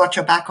worry, we got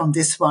your back on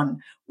this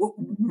one.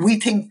 We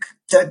think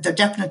that there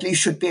definitely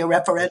should be a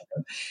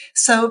referendum.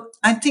 So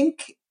I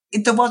think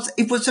it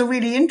was a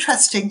really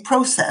interesting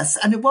process,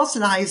 and it was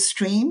live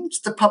streamed.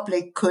 The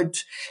public could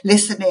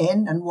listen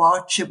in and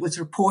watch. It was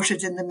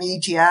reported in the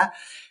media.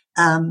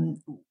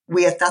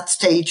 We at that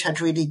stage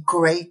had really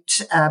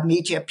great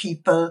media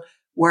people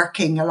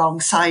working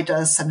alongside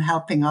us and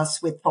helping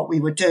us with what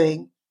we were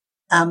doing.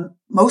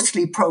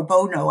 Mostly pro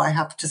bono, I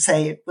have to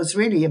say. It was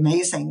really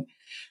amazing.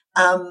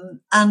 And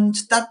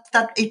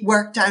that it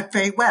worked out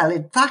very well.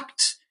 In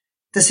fact,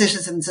 the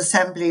Citizens'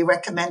 Assembly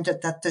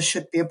recommended that there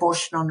should be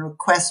abortion on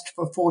request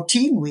for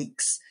 14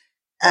 weeks,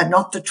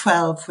 not the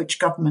 12, which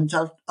government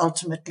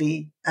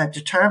ultimately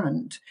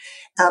determined.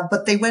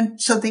 But they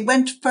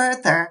went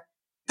further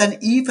than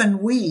even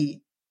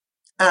we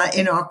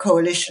in our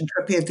coalition to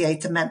repeal the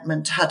Eighth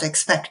Amendment had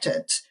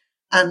expected.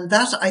 And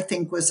that, I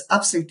think, was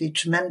absolutely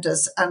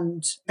tremendous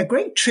and a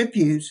great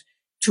tribute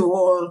to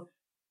all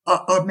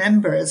our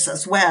members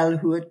as well,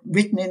 who had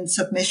written in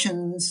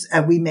submissions.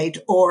 We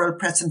made oral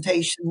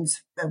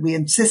presentations. We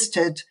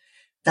insisted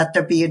that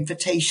there be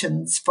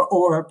invitations for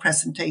oral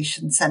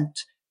presentations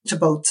sent to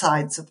both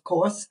sides, of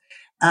course,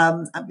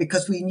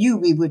 because we knew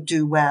we would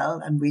do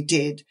well, and we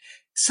did.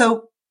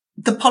 So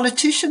the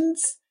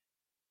politicians,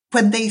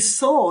 when they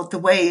saw the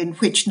way in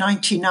which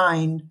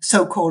 99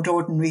 so-called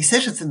ordinary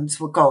citizens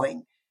were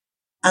going,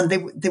 and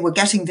they were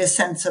getting this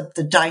sense of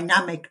the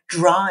dynamic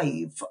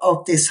drive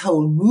of this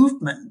whole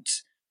movement,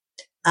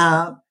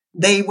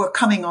 they were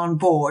coming on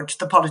board.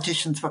 The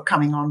politicians were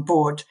coming on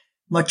board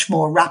much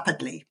more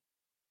rapidly.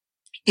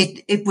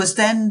 It was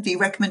then the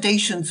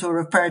recommendations were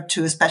referred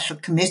to a special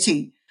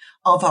committee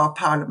of our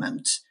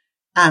parliament,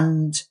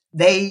 and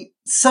they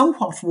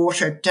somewhat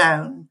watered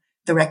down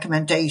the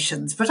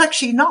recommendations, but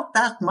actually not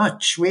that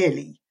much,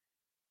 really.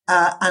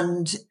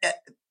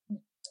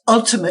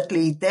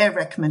 Ultimately, their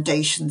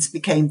recommendations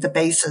became the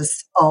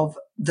basis of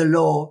the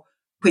law,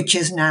 which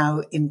is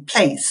now in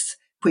place,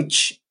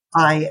 which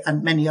I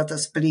and many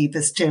others believe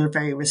is still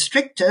very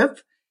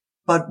restrictive,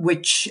 but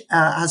which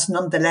has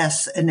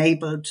nonetheless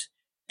enabled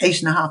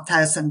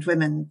 8,500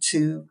 women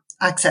to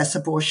access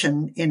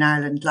abortion in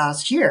Ireland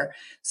last year.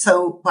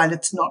 So while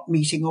it's not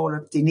meeting all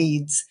of the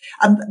needs,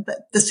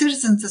 the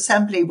Citizens'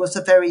 Assembly was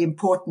a very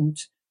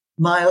important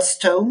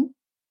milestone.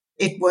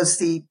 It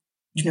was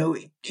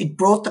it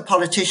brought the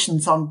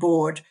politicians on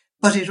board,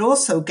 but it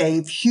also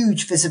gave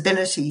huge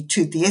visibility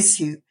to the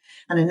issue.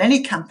 And in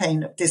any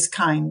campaign of this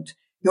kind,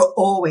 you're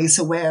always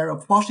aware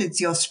of what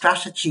is your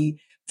strategy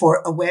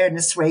for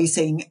awareness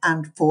raising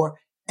and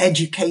for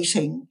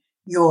educating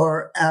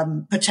your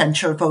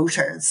potential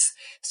voters.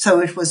 So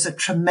it was a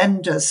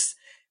tremendous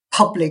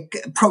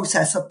public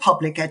process of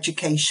public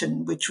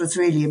education, which was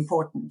really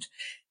important.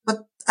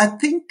 But I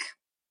think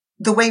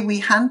the way we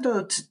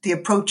handled the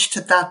approach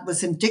to that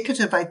was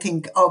indicative, I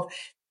think, of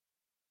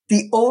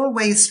the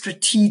always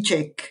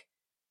strategic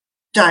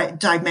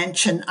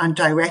dimension and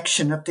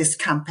direction of this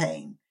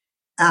campaign.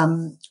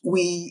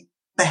 We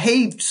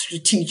behaved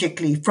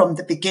strategically from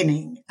the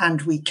beginning,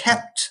 and we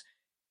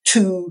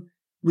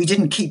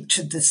didn't keep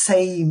to the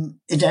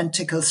same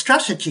identical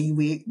strategy.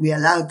 We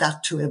allowed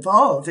that to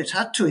evolve. It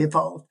had to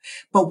evolve,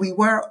 but we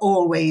were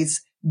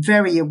always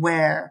very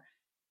aware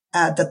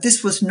that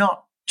this was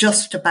not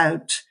just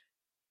about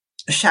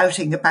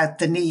shouting about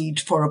the need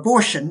for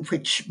abortion,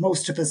 which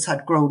most of us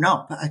had grown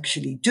up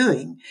actually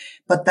doing,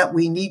 but that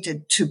we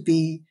needed to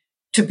be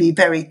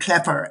very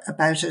clever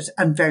about it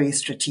and very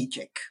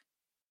strategic.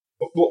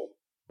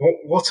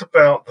 What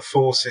about the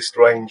forces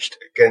ranged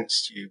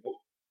against you?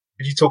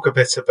 Could you talk a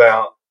bit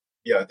about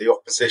the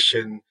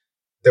opposition?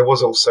 There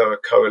was also a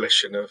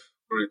coalition of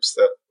groups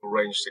that were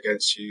ranged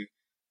against you.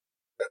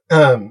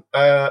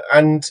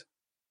 And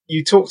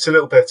you talked a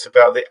little bit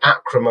about the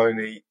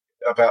acrimony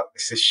about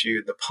this issue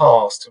in the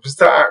past. Was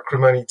that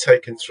acrimony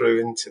taken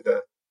through into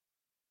the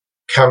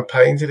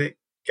campaign? Did it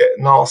get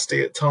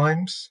nasty at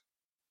times?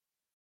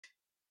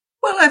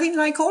 Well, I mean,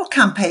 like all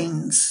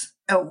campaigns,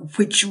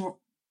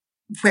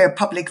 where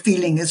public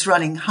feeling is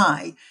running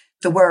high,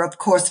 there were, of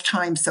course,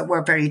 times that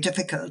were very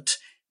difficult.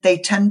 They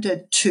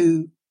tended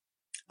to,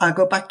 I'll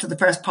go back to the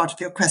first part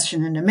of your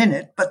question in a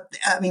minute, but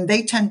I mean,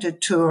 they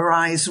tended to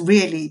arise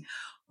really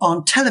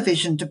on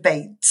television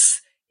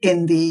debates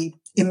in the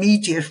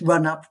immediate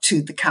run up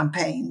to the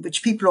campaign,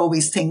 which people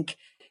always think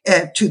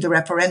to the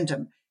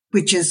referendum,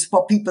 which is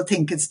what people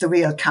think is the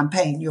real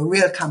campaign. Your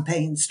real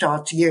campaign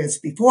starts years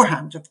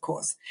beforehand, of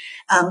course.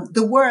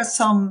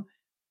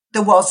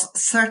 There was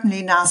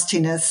certainly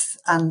nastiness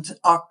and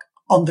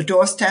on the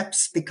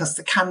doorsteps, because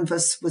the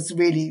canvas was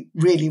really,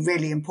 really,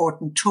 really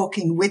important.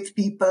 Talking with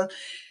people,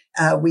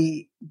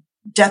 we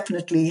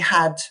definitely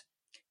had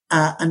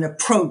an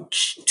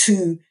approach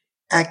to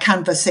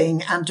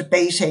canvassing and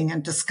debating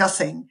and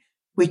discussing,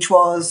 which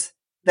was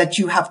that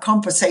you have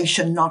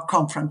conversation, not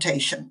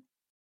confrontation.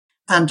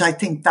 And I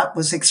think that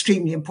was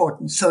extremely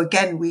important. So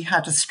again, we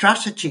had a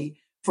strategy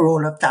for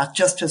all of that,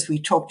 just as we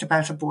talked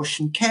about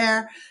abortion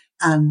care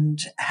and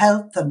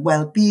health and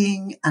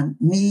well-being and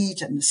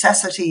need and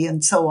necessity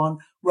and so on,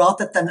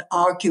 rather than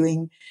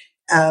arguing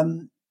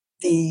when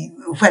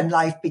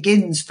life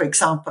begins, for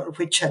example,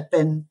 which had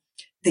been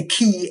the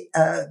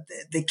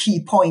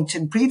key point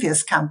in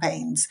previous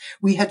campaigns.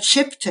 We had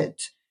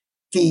shifted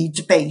the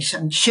debate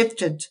and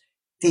shifted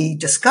the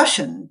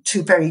discussion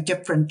to very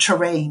different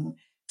terrain.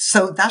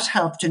 So that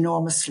helped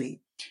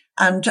enormously.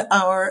 And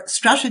our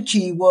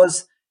strategy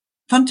was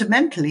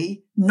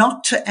fundamentally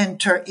not to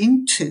enter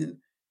into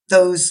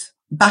those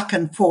back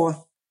and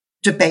forth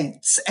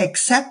debates,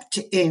 except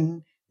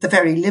in the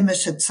very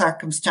limited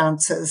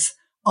circumstances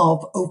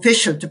of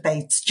official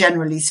debates,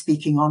 generally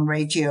speaking, on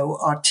radio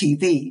or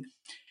TV.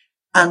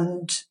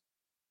 And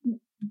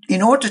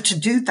in order to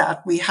do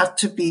that, we had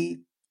to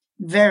be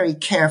very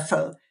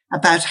careful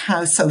about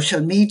how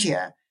social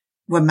media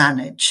were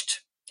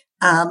managed.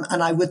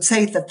 And I would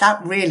say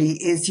that really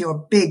is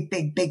your big,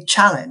 big, big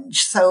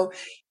challenge. So,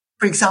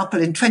 for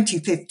example, in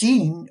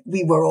 2015,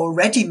 we were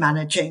already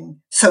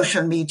managing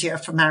social media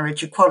for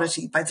marriage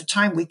equality. By the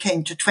time we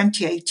came to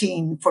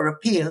 2018 for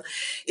repeal,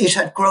 it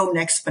had grown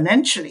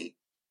exponentially.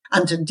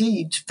 And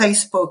indeed,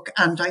 Facebook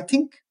and I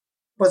think,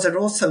 was it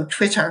also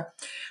Twitter,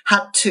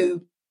 had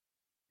to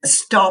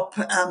stop,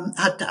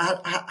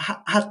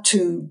 had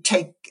to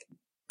take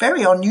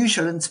very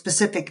unusual and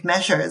specific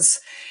measures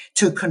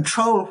to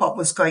control what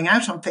was going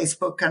out on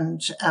Facebook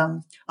and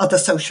other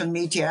social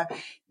media,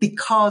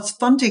 because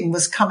funding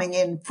was coming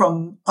in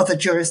from other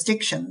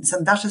jurisdictions,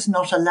 and that is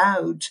not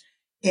allowed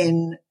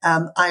in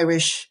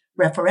Irish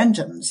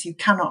referendums. You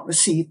cannot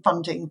receive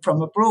funding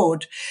from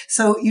abroad.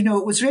 So,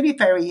 it was really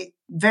very,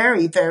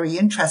 very, very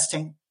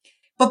interesting.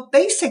 But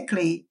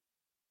basically,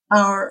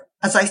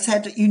 as I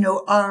said,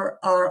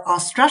 our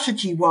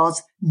strategy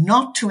was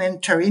not to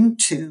enter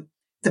into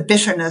the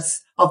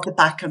bitterness of the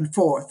back and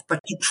forth,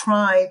 but to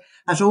try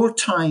at all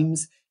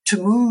times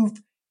to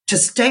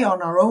stay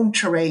on our own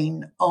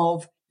terrain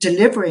of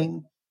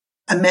delivering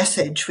a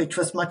message which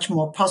was much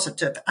more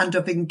positive and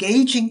of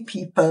engaging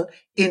people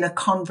in a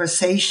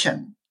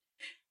conversation.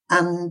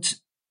 And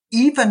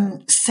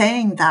even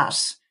saying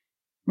that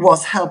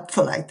was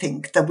helpful, I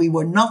think, that we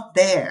were not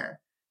there.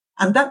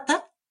 And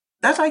that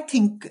I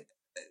think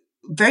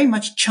very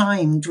much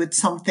chimed with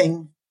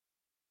something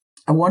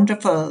a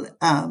wonderful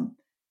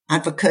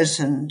advocate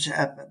and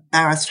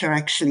barrister,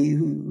 actually,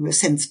 who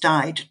has since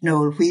died,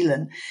 Noel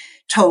Whelan,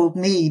 told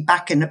me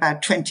back in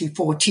about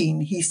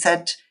 2014. He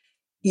said,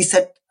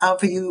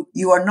 Alva,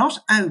 you are not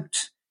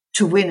out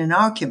to win an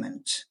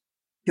argument.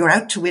 You're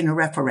out to win a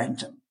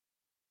referendum.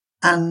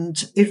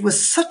 And it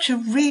was such a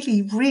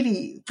really,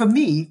 really, for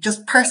me,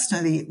 just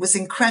personally, it was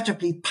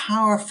incredibly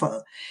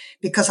powerful,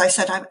 because I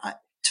said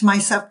to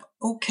myself,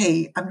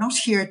 okay, I'm not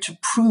here to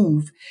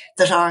prove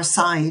that our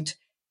side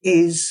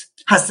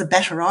has the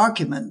better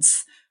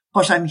arguments.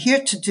 What I'm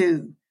here to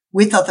do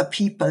with other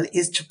people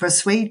is to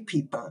persuade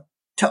people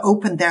to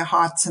open their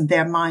hearts and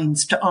their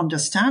minds to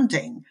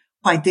understanding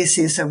why this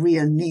is a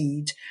real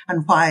need,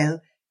 and why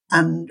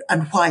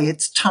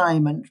it's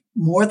time, and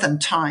more than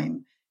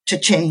time, to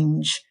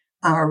change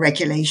our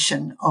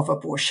regulation of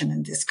abortion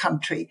in this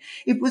country.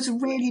 It was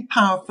really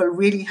powerful,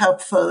 really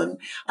helpful. And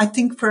I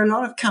think for a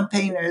lot of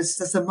campaigners,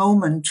 there's a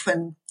moment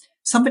when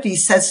somebody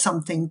says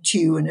something to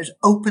you and it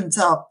opens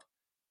up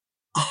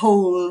a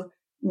whole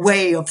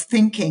way of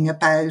thinking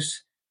about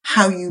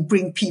how you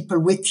bring people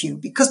with you,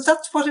 because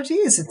that's what it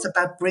is. It's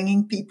about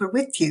bringing people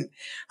with you.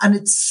 And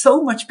it's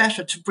so much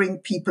better to bring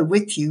people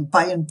with you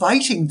by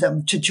inviting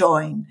them to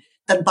join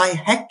than by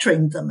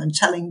hectoring them and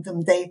telling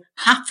them they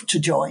have to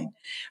join.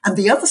 And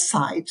the other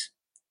side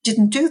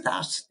didn't do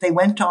that. They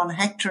went on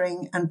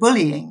hectoring and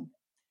bullying.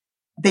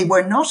 They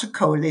were not a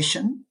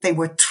coalition. They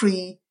were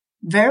three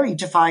very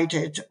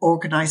divided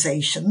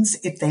organizations.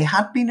 If they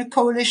had been a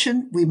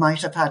coalition, we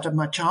might have had a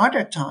much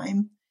harder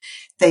time.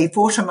 They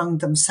fought among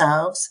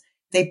themselves.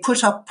 They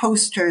put up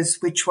posters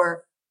which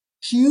were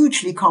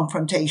hugely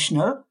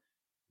confrontational,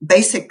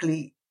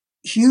 basically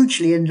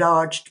hugely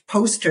enlarged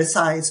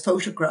poster-sized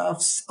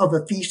photographs of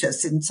a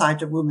fetus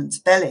inside a woman's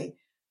belly,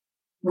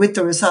 with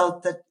the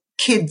result that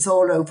kids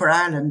all over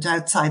Ireland,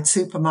 outside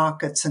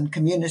supermarkets and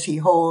community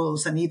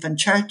halls and even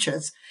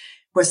churches,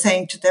 were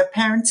saying to their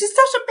parents, "Is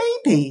that a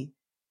baby?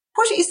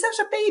 What is that,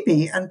 a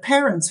baby?" And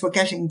parents were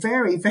getting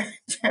very, very,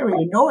 very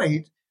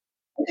annoyed.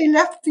 They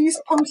left these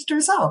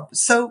posters up.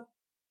 So,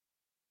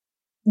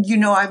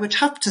 I would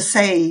have to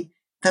say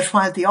that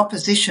while the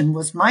opposition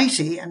was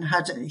mighty and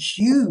had a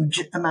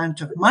huge amount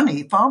of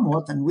money, far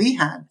more than we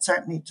had,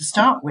 certainly to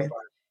start with,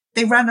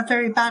 they ran a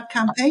very bad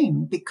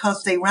campaign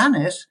because they ran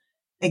it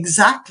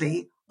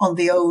exactly on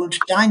the old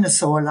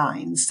dinosaur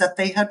lines that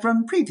they had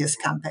run previous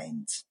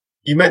campaigns.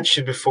 You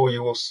mentioned before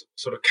you were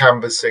sort of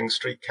canvassing,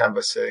 street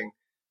canvassing.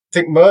 I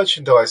think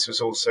merchandise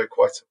was also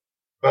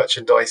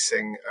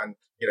merchandising and,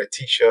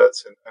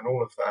 T-shirts and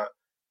all of that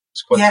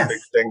was quite a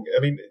big thing. I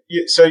mean,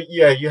 you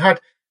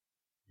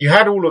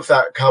had all of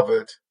that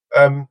covered.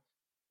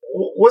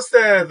 Was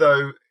there,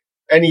 though,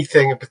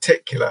 anything in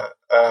particular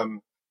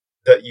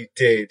that you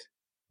did,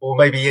 or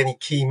maybe any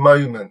key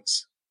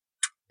moments,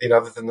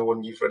 other than the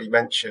one you've already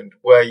mentioned,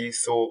 where you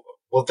thought,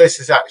 well, this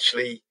is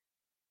actually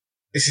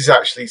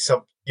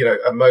some,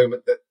 a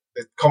moment that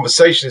the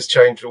conversation has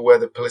changed or where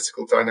the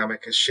political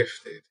dynamic has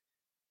shifted?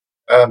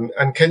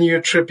 And can you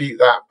attribute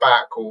that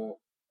back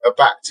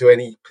to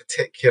any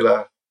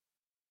particular,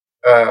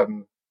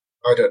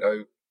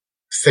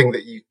 thing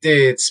that you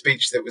did,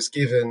 speech that was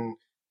given,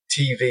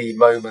 TV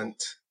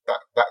moment,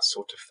 that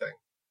sort of thing?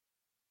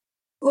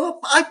 Well,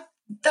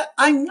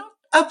 I'm not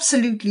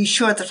absolutely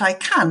sure that I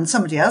can.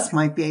 Somebody else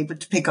might be able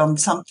to pick on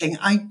something.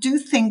 I do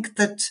think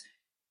that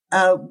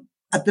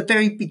at the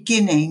very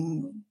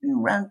beginning,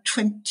 around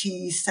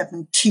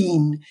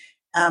 2017,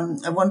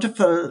 a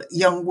wonderful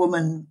young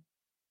woman,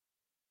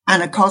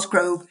 Anna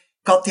Cosgrove,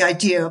 got the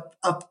idea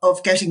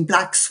of getting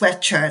black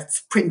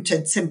sweatshirts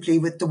printed simply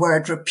with the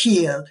word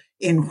repeal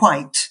in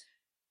white.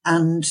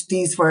 And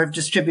these were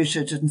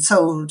distributed and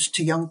sold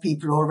to young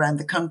people all around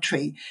the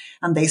country.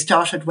 And they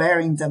started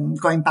wearing them,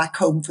 going back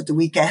home for the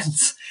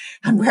weekends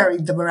and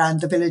wearing them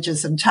around the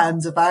villages and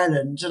towns of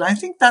Ireland. And I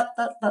think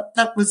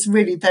that was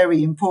really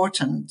very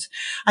important.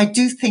 I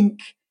do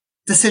think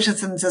the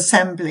Citizens'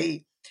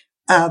 Assembly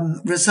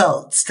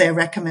results, their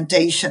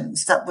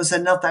recommendations, that was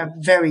another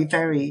very,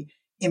 very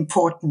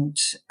important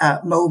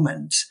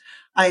moment.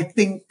 I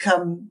think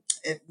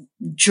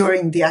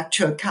during the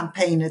actual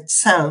campaign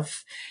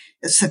itself,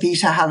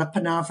 Savita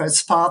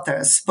Halappanavar's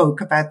father spoke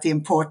about the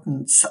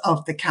importance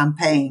of the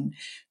campaign.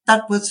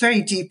 That was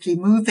very deeply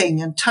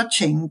moving and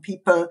touching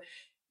people.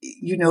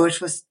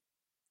 It was,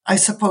 I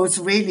suppose,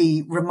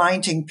 really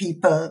reminding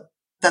people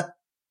that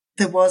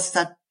there was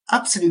that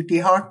absolutely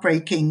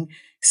heartbreaking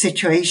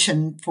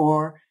situation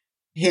for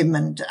him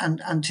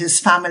and his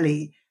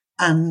family,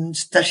 and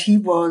that he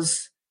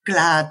was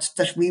glad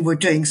that we were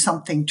doing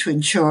something to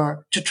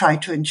try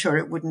to ensure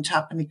it wouldn't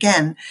happen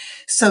again.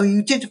 So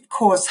you did, of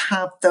course,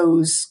 have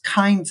those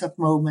kinds of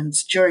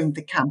moments during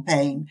the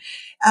campaign.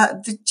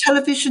 The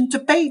television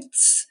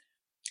debates,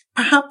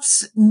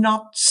 perhaps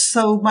not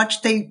so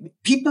much.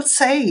 People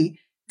say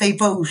they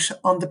vote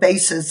on the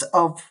basis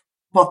of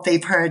what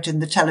they've heard in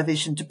the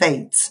television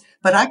debates,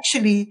 but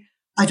actually,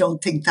 I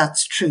don't think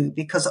that's true,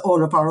 because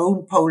all of our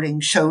own polling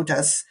showed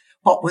us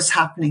what was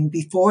happening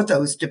before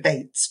those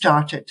debates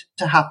started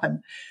to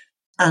happen.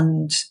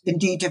 And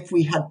indeed, if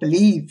we had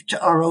believed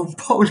our own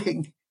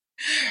polling,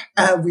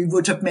 we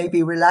would have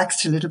maybe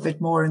relaxed a little bit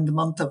more in the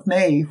month of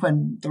May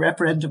when the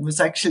referendum was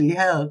actually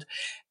held.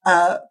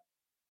 I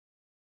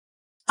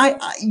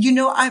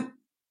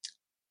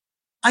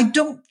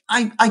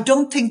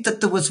don't think that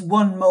there was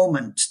one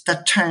moment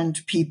that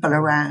turned people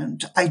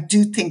around. I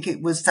do think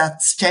it was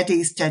that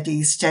steady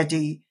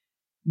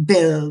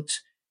build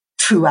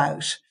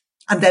throughout.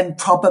 And then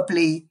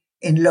probably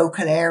in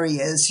local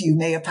areas, you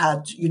may have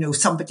had,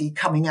 somebody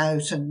coming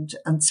out and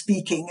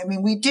speaking. I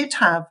mean, we did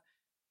have,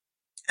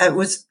 it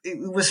was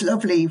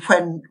lovely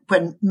when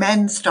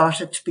men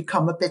started to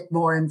become a bit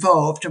more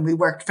involved, and we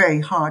worked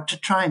very hard to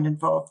try and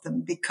involve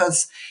them,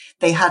 because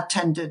they had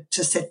tended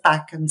to sit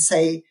back and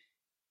say,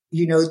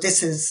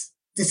 this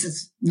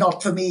is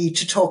not for me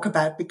to talk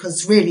about,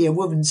 because really a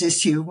woman's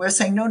issue. We're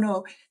saying,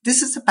 no,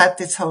 this is about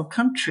this whole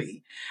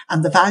country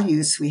and the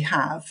values we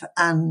have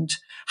and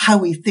how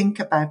we think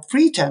about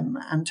freedom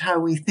and how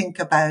we think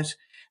about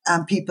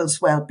people's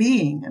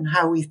well-being and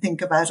how we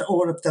think about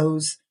all of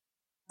those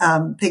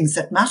things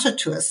that matter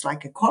to us,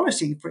 like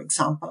equality, for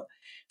example.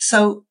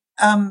 So,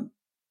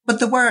 but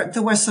there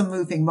were some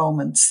moving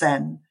moments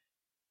then.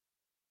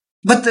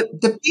 But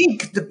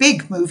the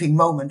big moving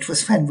moment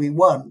was when we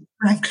won,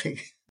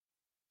 frankly.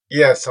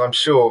 Yes, I'm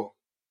sure.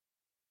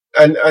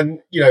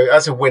 And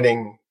as a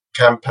winning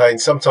campaign,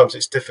 sometimes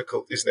it's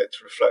difficult, isn't it,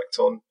 to reflect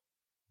on.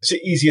 Is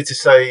it easier to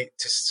say,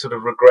 to sort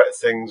of regret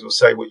things or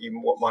say what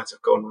might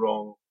have gone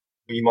wrong,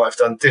 or you might have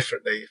done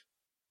differently?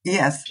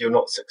 Yes. If you're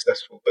not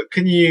successful, but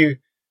can you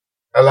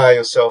allow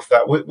yourself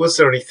that? Was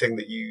there anything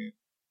that you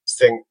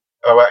think,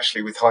 oh,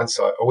 actually, with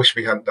hindsight, I wish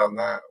we hadn't done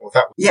that, or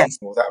that, yes,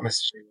 or that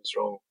messaging was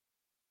wrong?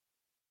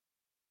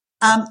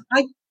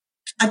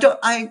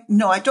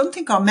 I don't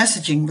think our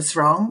messaging was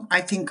wrong.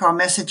 I think our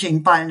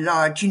messaging, by and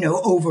large,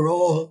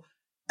 overall,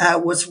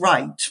 was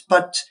right.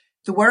 But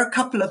there were a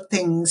couple of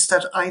things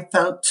that I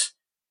felt,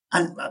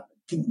 and I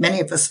think many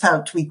of us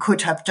felt, we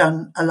could have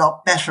done a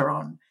lot better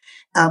on.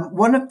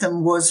 One of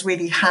them was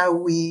really how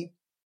we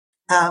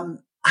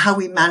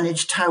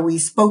managed, how we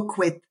spoke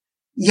with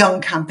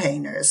young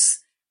campaigners.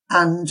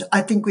 And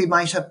I think we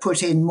might have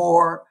put in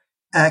more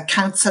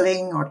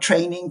counselling or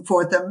training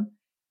for them.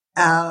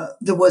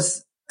 There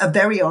was a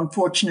very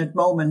unfortunate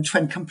moment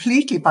when,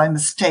 completely by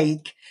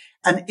mistake,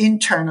 an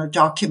internal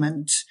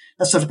document,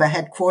 a sort of a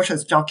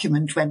headquarters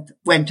document,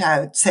 went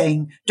out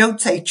saying,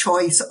 don't say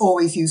choice,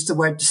 always use the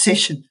word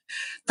decision.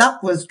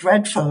 That was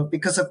dreadful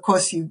because, of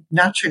course, you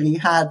naturally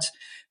had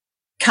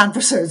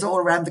canvassers all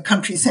around the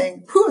country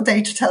saying, who are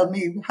they to tell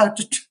me how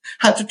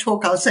to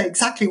talk? I'll say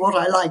exactly what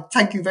I like.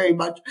 Thank you very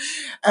much.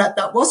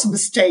 That was a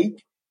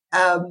mistake.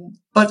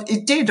 But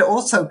it did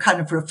also kind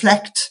of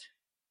reflect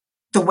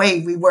the way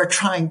we were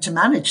trying to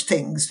manage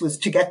things, was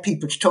to get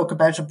people to talk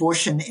about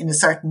abortion in a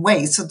certain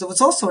way. So there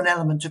was also an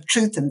element of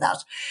truth in that.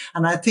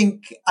 And I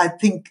think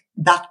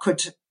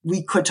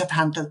we could have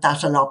handled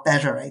that a lot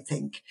better, I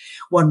think,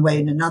 one way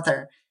and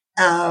another.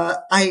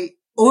 I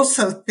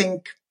also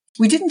think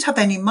we didn't have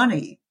any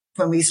money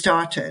when we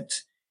started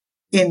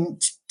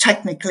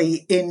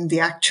technically in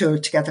the actual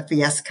Together for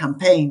Yes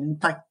campaign. In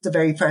fact, the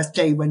very first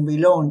day when we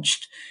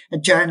launched,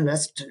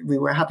 we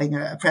were having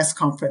a press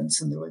conference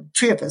and there were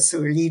three of us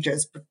who were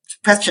leaders, but the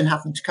question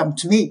happened to come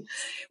to me.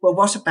 Well,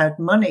 what about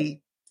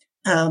money?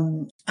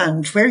 And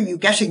where are you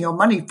getting your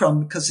money from?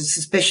 Because the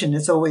suspicion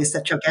is always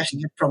that you're getting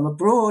it from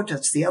abroad,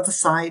 as the other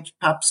side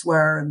perhaps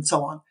were, and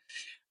so on.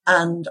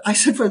 And I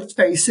said, well, it's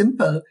very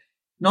simple.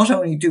 Not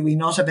only do we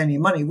not have any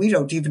money, we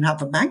don't even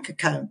have a bank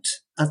account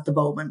at the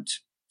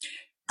moment.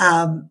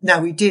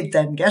 Now, we did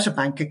then get a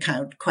bank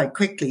account quite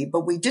quickly, but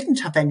we didn't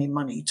have any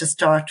money to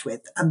start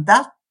with. And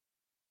that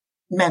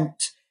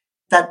meant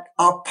that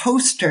our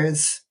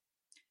posters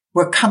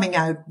were coming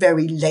out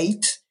very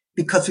late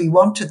because we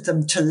wanted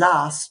them to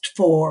last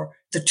for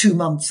the 2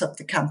 months of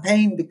the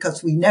campaign,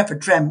 because we never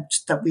dreamt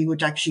that we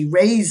would actually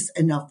raise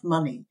enough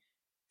money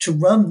to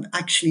run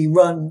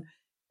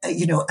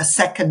a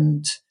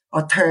second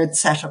or third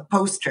set of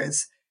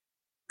posters.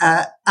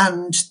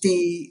 And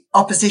the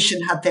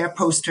opposition had their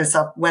posters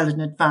up well in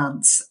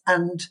advance.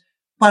 And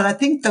while I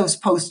think those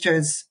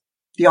posters,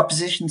 the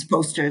opposition's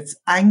posters,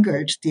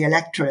 angered the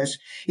electorate,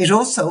 it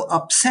also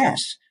upset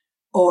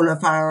all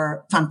of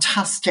our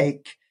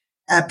fantastic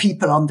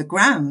people on the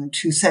ground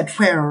who said,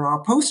 where are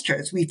our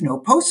posters? We've no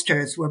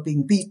posters. We're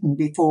being beaten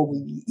before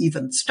we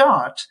even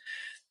start.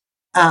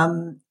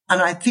 And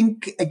I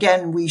think,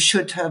 again, we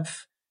should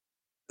have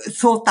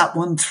thought that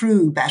one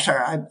through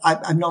better.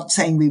 I'm not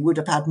saying we would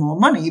have had more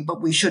money, but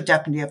we should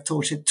definitely have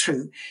thought it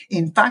through.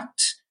 In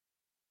fact,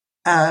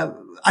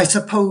 I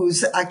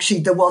suppose actually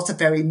there was a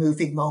very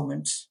moving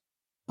moment.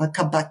 I'll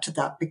come back to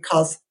that,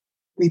 because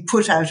we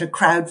put out a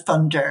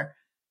crowdfunder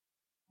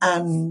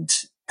and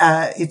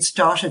it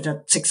started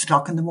at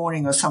 6:00 in the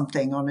morning or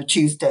something on a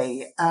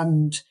Tuesday.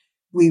 And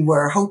we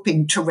were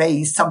hoping to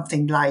raise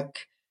something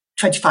like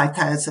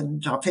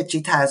 25,000 or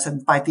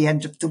 50,000 by the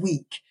end of the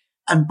week.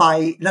 And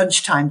by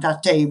lunchtime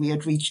that day, we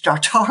had reached our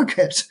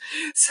target.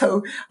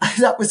 So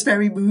that was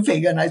very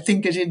moving. And I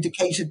think it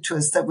indicated to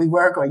us that we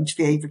were going to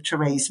be able to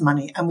raise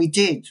money. And we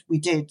did.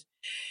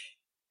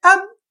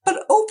 But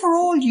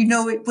overall,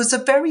 it was a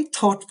very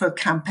thoughtful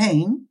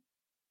campaign.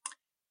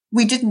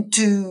 We didn't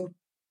there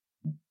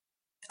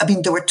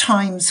were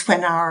times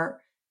when our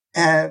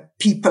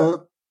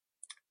people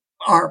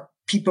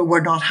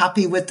were not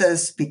happy with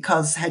us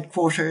because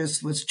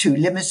headquarters was too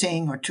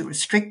limiting or too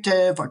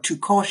restrictive or too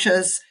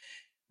cautious.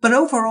 But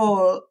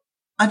overall,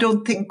 I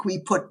don't think we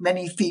put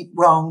many feet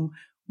wrong.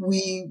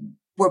 We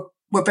were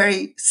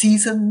very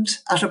seasoned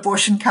at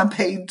abortion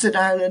campaigns in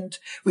Ireland.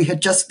 We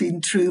had just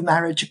been through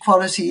marriage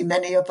equality,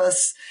 many of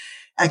us,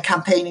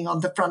 campaigning on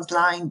the front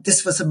line.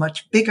 This was a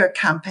much bigger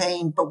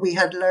campaign, but we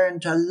had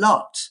learned a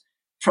lot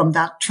from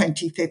that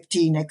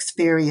 2015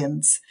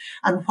 experience.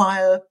 And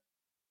while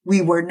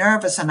we were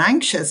nervous and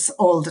anxious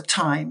all the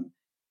time,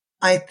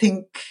 I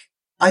think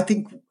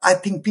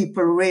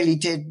people really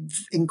did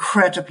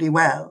incredibly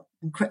well.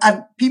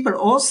 And people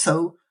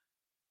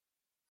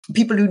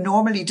who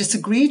normally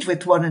disagreed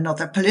with one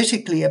another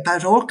politically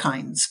about all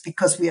kinds,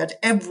 because we had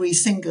every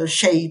single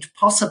shade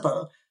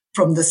possible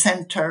from the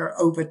centre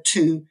over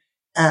to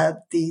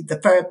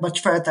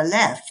much further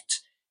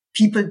left,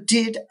 people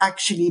did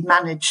actually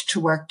manage to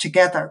work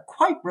together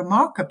quite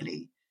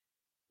remarkably,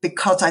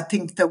 because I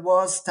think there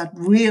was that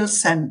real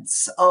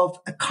sense of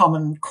a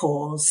common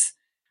cause,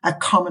 a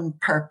common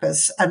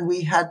purpose.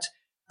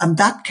 And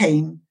that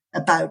came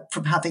about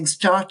from having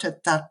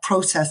started that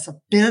process of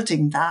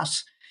building that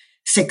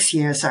 6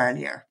 years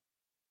earlier.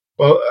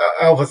 Well,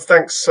 Ailbhe,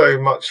 thanks so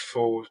much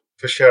for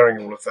sharing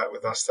all of that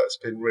with us. That's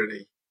been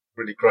really,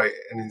 really great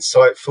and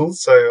insightful.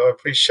 So I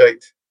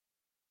appreciate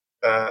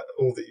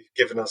all that you've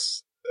given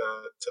us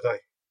today.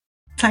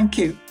 Thank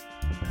you.